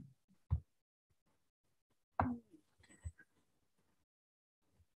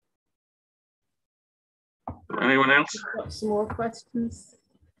 Anyone else? Got some more questions.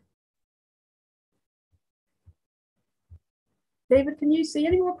 David, can you see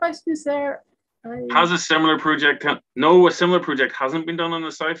any more questions there? Has a similar project? No, a similar project hasn't been done in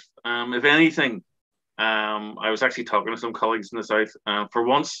the south. If anything, I was actually talking to some colleagues in the south. For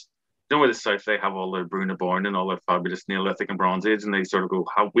once, with the south, they have all their Bruna Born and all their fabulous Neolithic and Bronze Age, and they sort of go,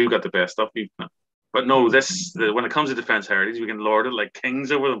 "We've got the best stuff." But no, when it comes to defence heritage, we can lord it like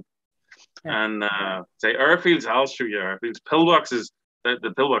kings over them. Yeah. And say airfields, I'll show you airfields. Pillboxes,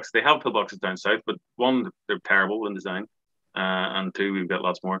 the pillboxes, they have pillboxes down south, but one, they're terrible in design, and two, we've got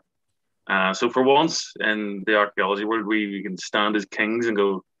lots more. So for once in the archaeology world, we can stand as kings and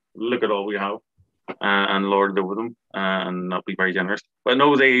go, look at all we have, and lord it over them, and not be very generous. But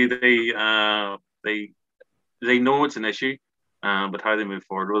no, they know it's an issue, but how they move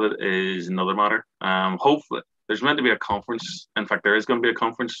forward with it is another matter. Hopefully, there's meant to be a conference. In fact, there is going to be a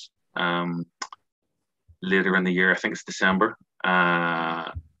conference later in the year. I think it's December,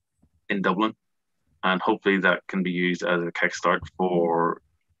 in Dublin, and hopefully that can be used as a kickstart for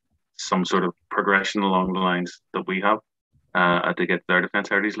some sort of progression along the lines that we have to get their defence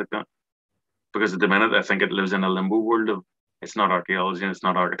heritage like that. Because at the minute, I think it lives in a limbo world of it's not archaeology and it's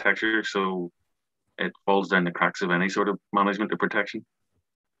not architecture, so it falls down the cracks of any sort of management or protection,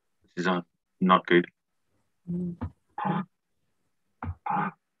 which is not good.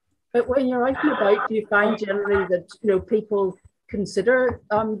 But when you're out and about, do you find generally that people consider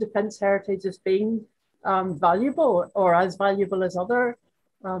defence heritage as being valuable or as valuable as other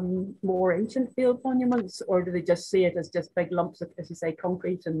more ancient field monuments, or do they just see it as just big lumps of, as you say,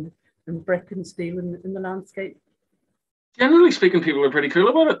 concrete and brick and steel in the landscape? Generally speaking, people are pretty cool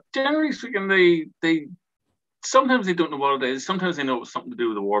about it. Generally speaking, they sometimes they don't know what it is. Sometimes they know it's something to do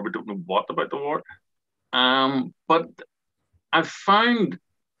with the war, but don't know what about the war. But I've found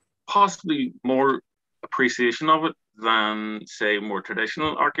possibly more appreciation of it than, say, more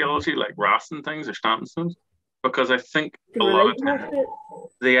traditional archaeology like rafts and things or stamping stones, because I think a lot of times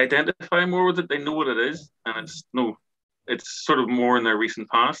they identify more with it. They know what it is, and it's sort of more in their recent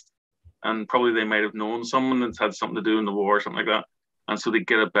past, and probably they might have known someone that's had something to do in the war or something like that, and so they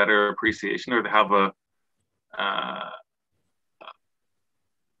get a better appreciation, or they have a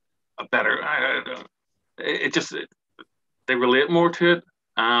better. They relate more to it.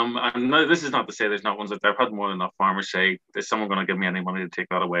 And no, this is not to say there's not ones that I've had more than enough farmers say, is someone going to give me any money to take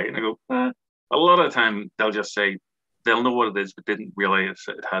that away? And I go, a lot of the time they'll just say they'll know what it is, but didn't realize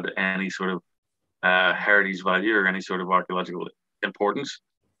it had any sort of heritage value or any sort of archaeological importance.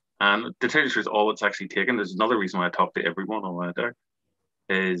 And to tell you the truth, all it's actually taken, there's another reason why I talk to everyone on that there,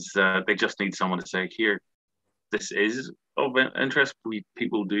 is they just need someone to say, here, this is of interest.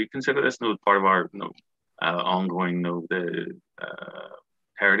 People do consider this part of our ongoing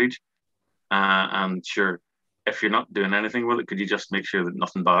heritage. And sure, if you're not doing anything with it, could you just make sure that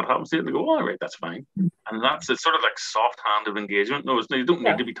nothing bad happens to it? And they go, all right, that's fine. And it's sort of like soft hand of engagement. No, you don't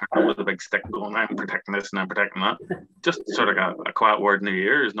need to be turned up with a big stick and going, I'm protecting this and I'm protecting that. Just sort of a quiet word in the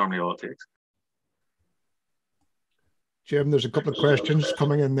ear is normally all it takes. Jim, there's a couple of questions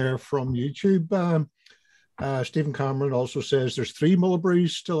coming in there from YouTube. Stephen Cameron also says there's 3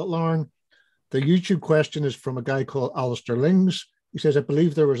 Mulliberries still at Larne. The YouTube question is from a guy called Alistair Lings. He says, I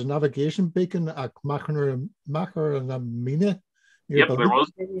believe there was a navigation beacon at Macharanamina Yep, there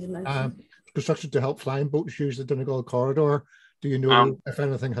was. Construction to help flying boats use the Donegal corridor. Do you know if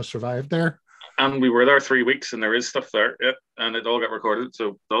anything has survived there? And we were there 3 weeks, and there is stuff there, yeah, and it all got recorded, so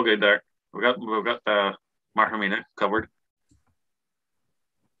it's all good there. We've got Marhamina covered.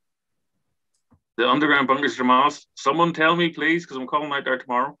 The underground bunkers, Jamal. Someone tell me, please, because I'm calling out there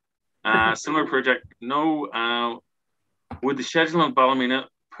tomorrow. Similar project. No. Would the schedule on Ballymena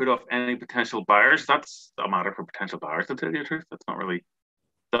put off any potential buyers? That's a matter for potential buyers, to tell you the truth. That's not really.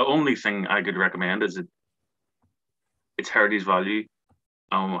 The only thing I could recommend is its heritage value,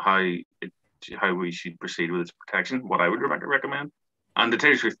 how we should proceed with its protection. What I would recommend, and to tell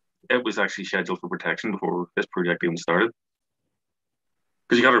you the truth, it was actually scheduled for protection before this project even started.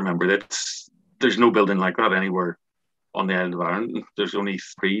 Because you got to remember that there's no building like that anywhere on the island of Ireland. There's only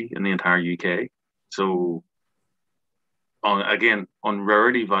 3 in the entire UK. So, on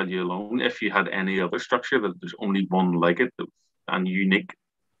rarity value alone, if you had any other structure that there's only one like it and unique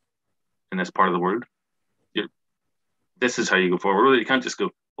in this part of the world, this is how you go forward with it. You can't just go,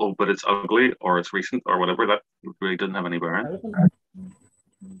 oh, but it's ugly or it's recent or whatever. That really doesn't have any bearing.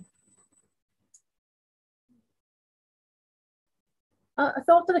 A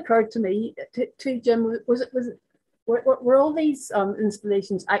thought that occurred to me, to Jim, were all these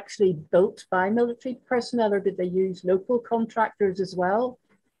installations actually built by military personnel, or did they use local contractors as well?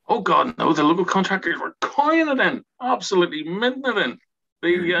 Oh God, no! The local contractors were coining it in, absolutely minting it in.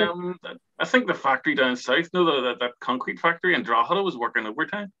 I think the factory down south, that concrete factory in Drogheda was working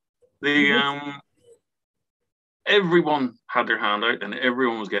overtime. Everyone had their hand out, and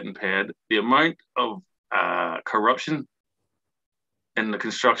everyone was getting paid. The amount of corruption in the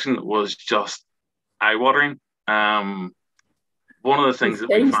construction was just eye-watering. One of the things that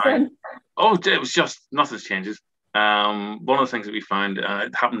we find, it was just nothing changes. One of the things that we found,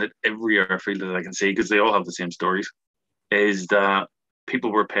 it happened at every airfield that I can see, because they all have the same stories, is that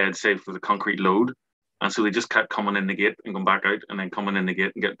people were paid, say, for the concrete load, and so they just kept coming in the gate and going back out, and then coming in the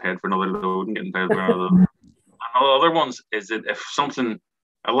gate and getting paid for another load and getting paid for another load. And all the other ones is that if something,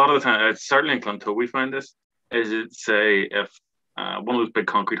 a lot of the time, it's certainly in Clonto we find this, is it, say, if one of those big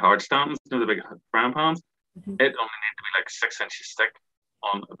concrete hard stands, the big frying pans, it only needed to be like 6 inches thick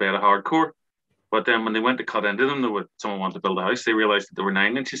on a bed of hardcore. But then when they went to cut into them, someone wanted to build a house, they realized that they were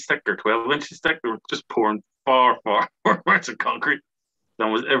 9 inches thick or 12 inches thick. They were just pouring far, far more amounts of concrete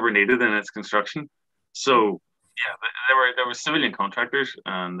than was ever needed in its construction. So, yeah, there were civilian contractors,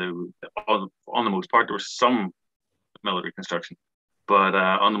 and on the most part, there was some military construction. But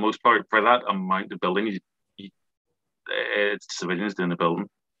on the most part, for that amount of building, it's civilians doing the building.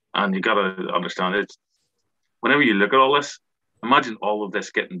 And you got to understand it. Whenever you look at all this, imagine all of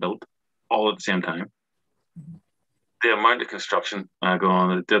this getting built all at the same time. The amount of construction going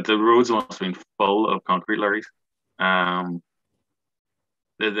on, the roads must have been full of concrete lorries.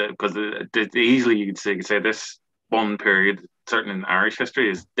 Because easily you could say this one period, certainly in Irish history,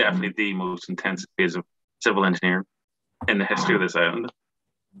 is definitely the most intensive phase of civil engineering in the history of this island.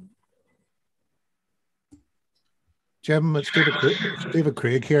 Jim, it's David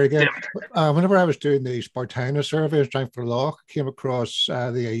Craig here again. Whenever I was doing the Spartina survey, trying for Loch, I came across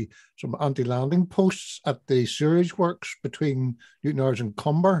some anti-landing posts at the sewage works between Newtownards and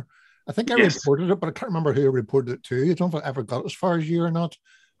Cumber. I think I reported it, but I can't remember who I reported it to. I don't know if I ever got as far as you or not.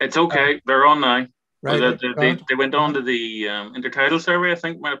 It's okay. They're on now. Right. They went on to the intertidal survey, I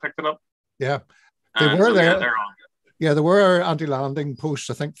think, might have picked it up. Yeah. They were there. Yeah, they're on. Yeah, there were anti-landing posts,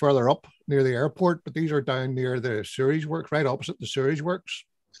 I think, further up near the airport, but these are down near the sewage works, right opposite the sewage works.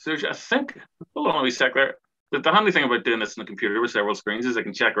 I think, hold on a wee sec there. The handy thing about doing this on the computer with several screens is I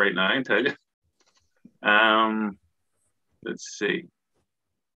can check right now and tell you. Let's see.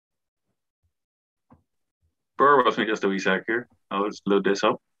 Bear with me just a wee sec here. I'll just load this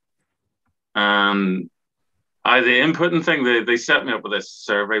up. The inputting thing, they set me up with this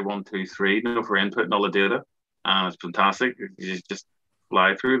survey 1, 2, 3, for inputting all the data. And it's fantastic. You just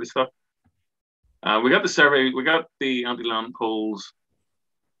fly through the stuff. We got the survey, we got the anti-land poles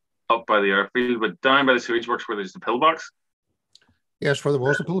up by the airfield, but down by the sewage works where there's the pillbox. Yes, where there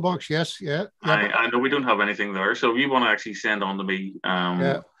was the pillbox, yes, yeah. I know we don't have anything there, so if you want to actually send on to me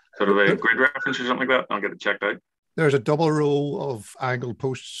sort of a grid reference or something like that, I'll get it checked out. There's a double row of angled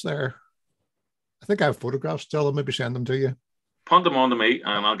posts there. I think I have photographs still. I'll maybe send them to you. Punt them on to me,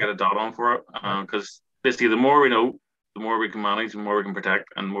 and I'll get a dot on for it, because basically the more we know, the more we can manage, the more we can protect,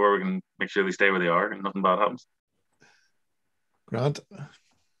 and the more we can make sure they stay where they are and nothing bad happens. Grant.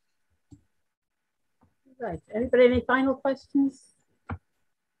 Right. Anybody, any final questions?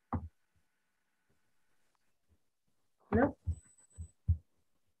 No.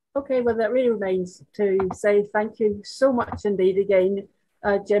 Okay, well, that really remains to say thank you so much indeed again,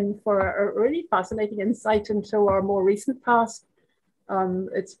 Jim, for a really fascinating insight into our more recent past.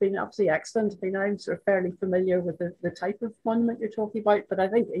 It's been absolutely excellent. I mean, I'm sort of fairly familiar with the type of monument you're talking about, but I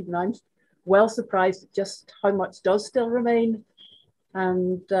think even I'm well surprised at just how much does still remain.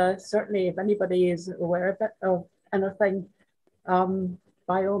 And certainly if anybody is aware of it, of anything,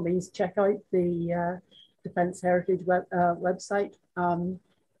 by all means, check out the Defence Heritage website.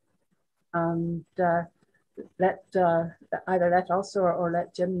 And let either let us or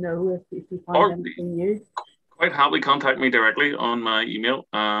let Jim know if you find anything new. Quite happily contact me directly on my email,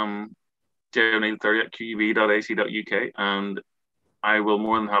 j30@qub.ac.uk, and I will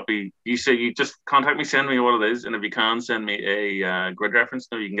more than happy. You say you just contact me, send me what it is, and if you can, send me a grid reference.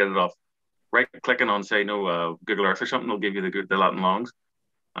 Now you can get it off right clicking on say no Google Earth or something. It'll give you the Latin longs,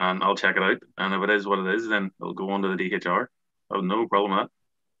 and I'll check it out. And if it is what it is, then it'll go on to the DHR. I have no problem with that.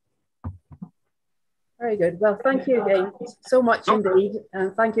 Very good. Well, thank you again so much indeed.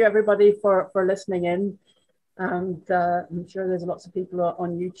 And thank you everybody for listening in. And I'm sure there's lots of people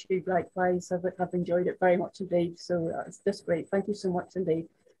on YouTube likewise have enjoyed it very much indeed. So it's just great. Thank you so much indeed.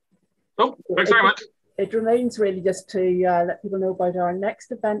 Oh, thanks very much. It remains really just to let people know about our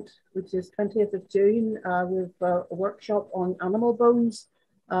next event, which is 20th of June with a workshop on animal bones.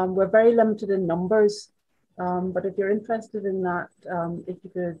 We're very limited in numbers. But if you're interested in that, if you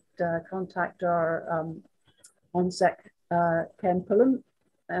could contact our ONSEC, Ken Pullen,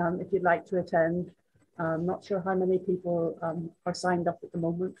 if you'd like to attend. I'm not sure how many people are signed up at the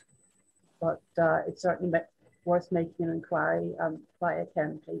moment, but it's certainly worth making an inquiry via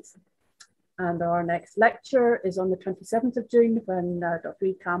Ken, please. And our next lecture is on the 27th of June when Dr.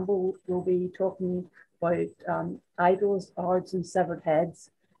 E. Campbell will be talking about idols, ards and severed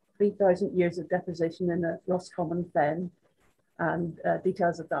heads. 3,000 years of deposition in a Roscommon fen, and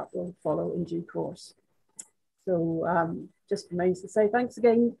details of that will follow in due course. So just remains to say thanks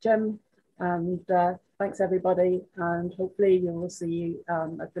again, Jim, and thanks everybody, and hopefully we will see you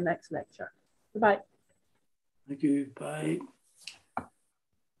at the next lecture. Goodbye. Thank you. Bye.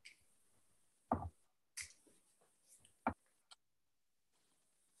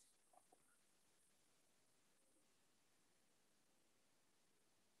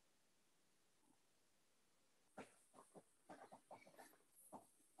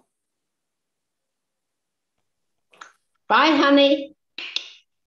 Bye, honey.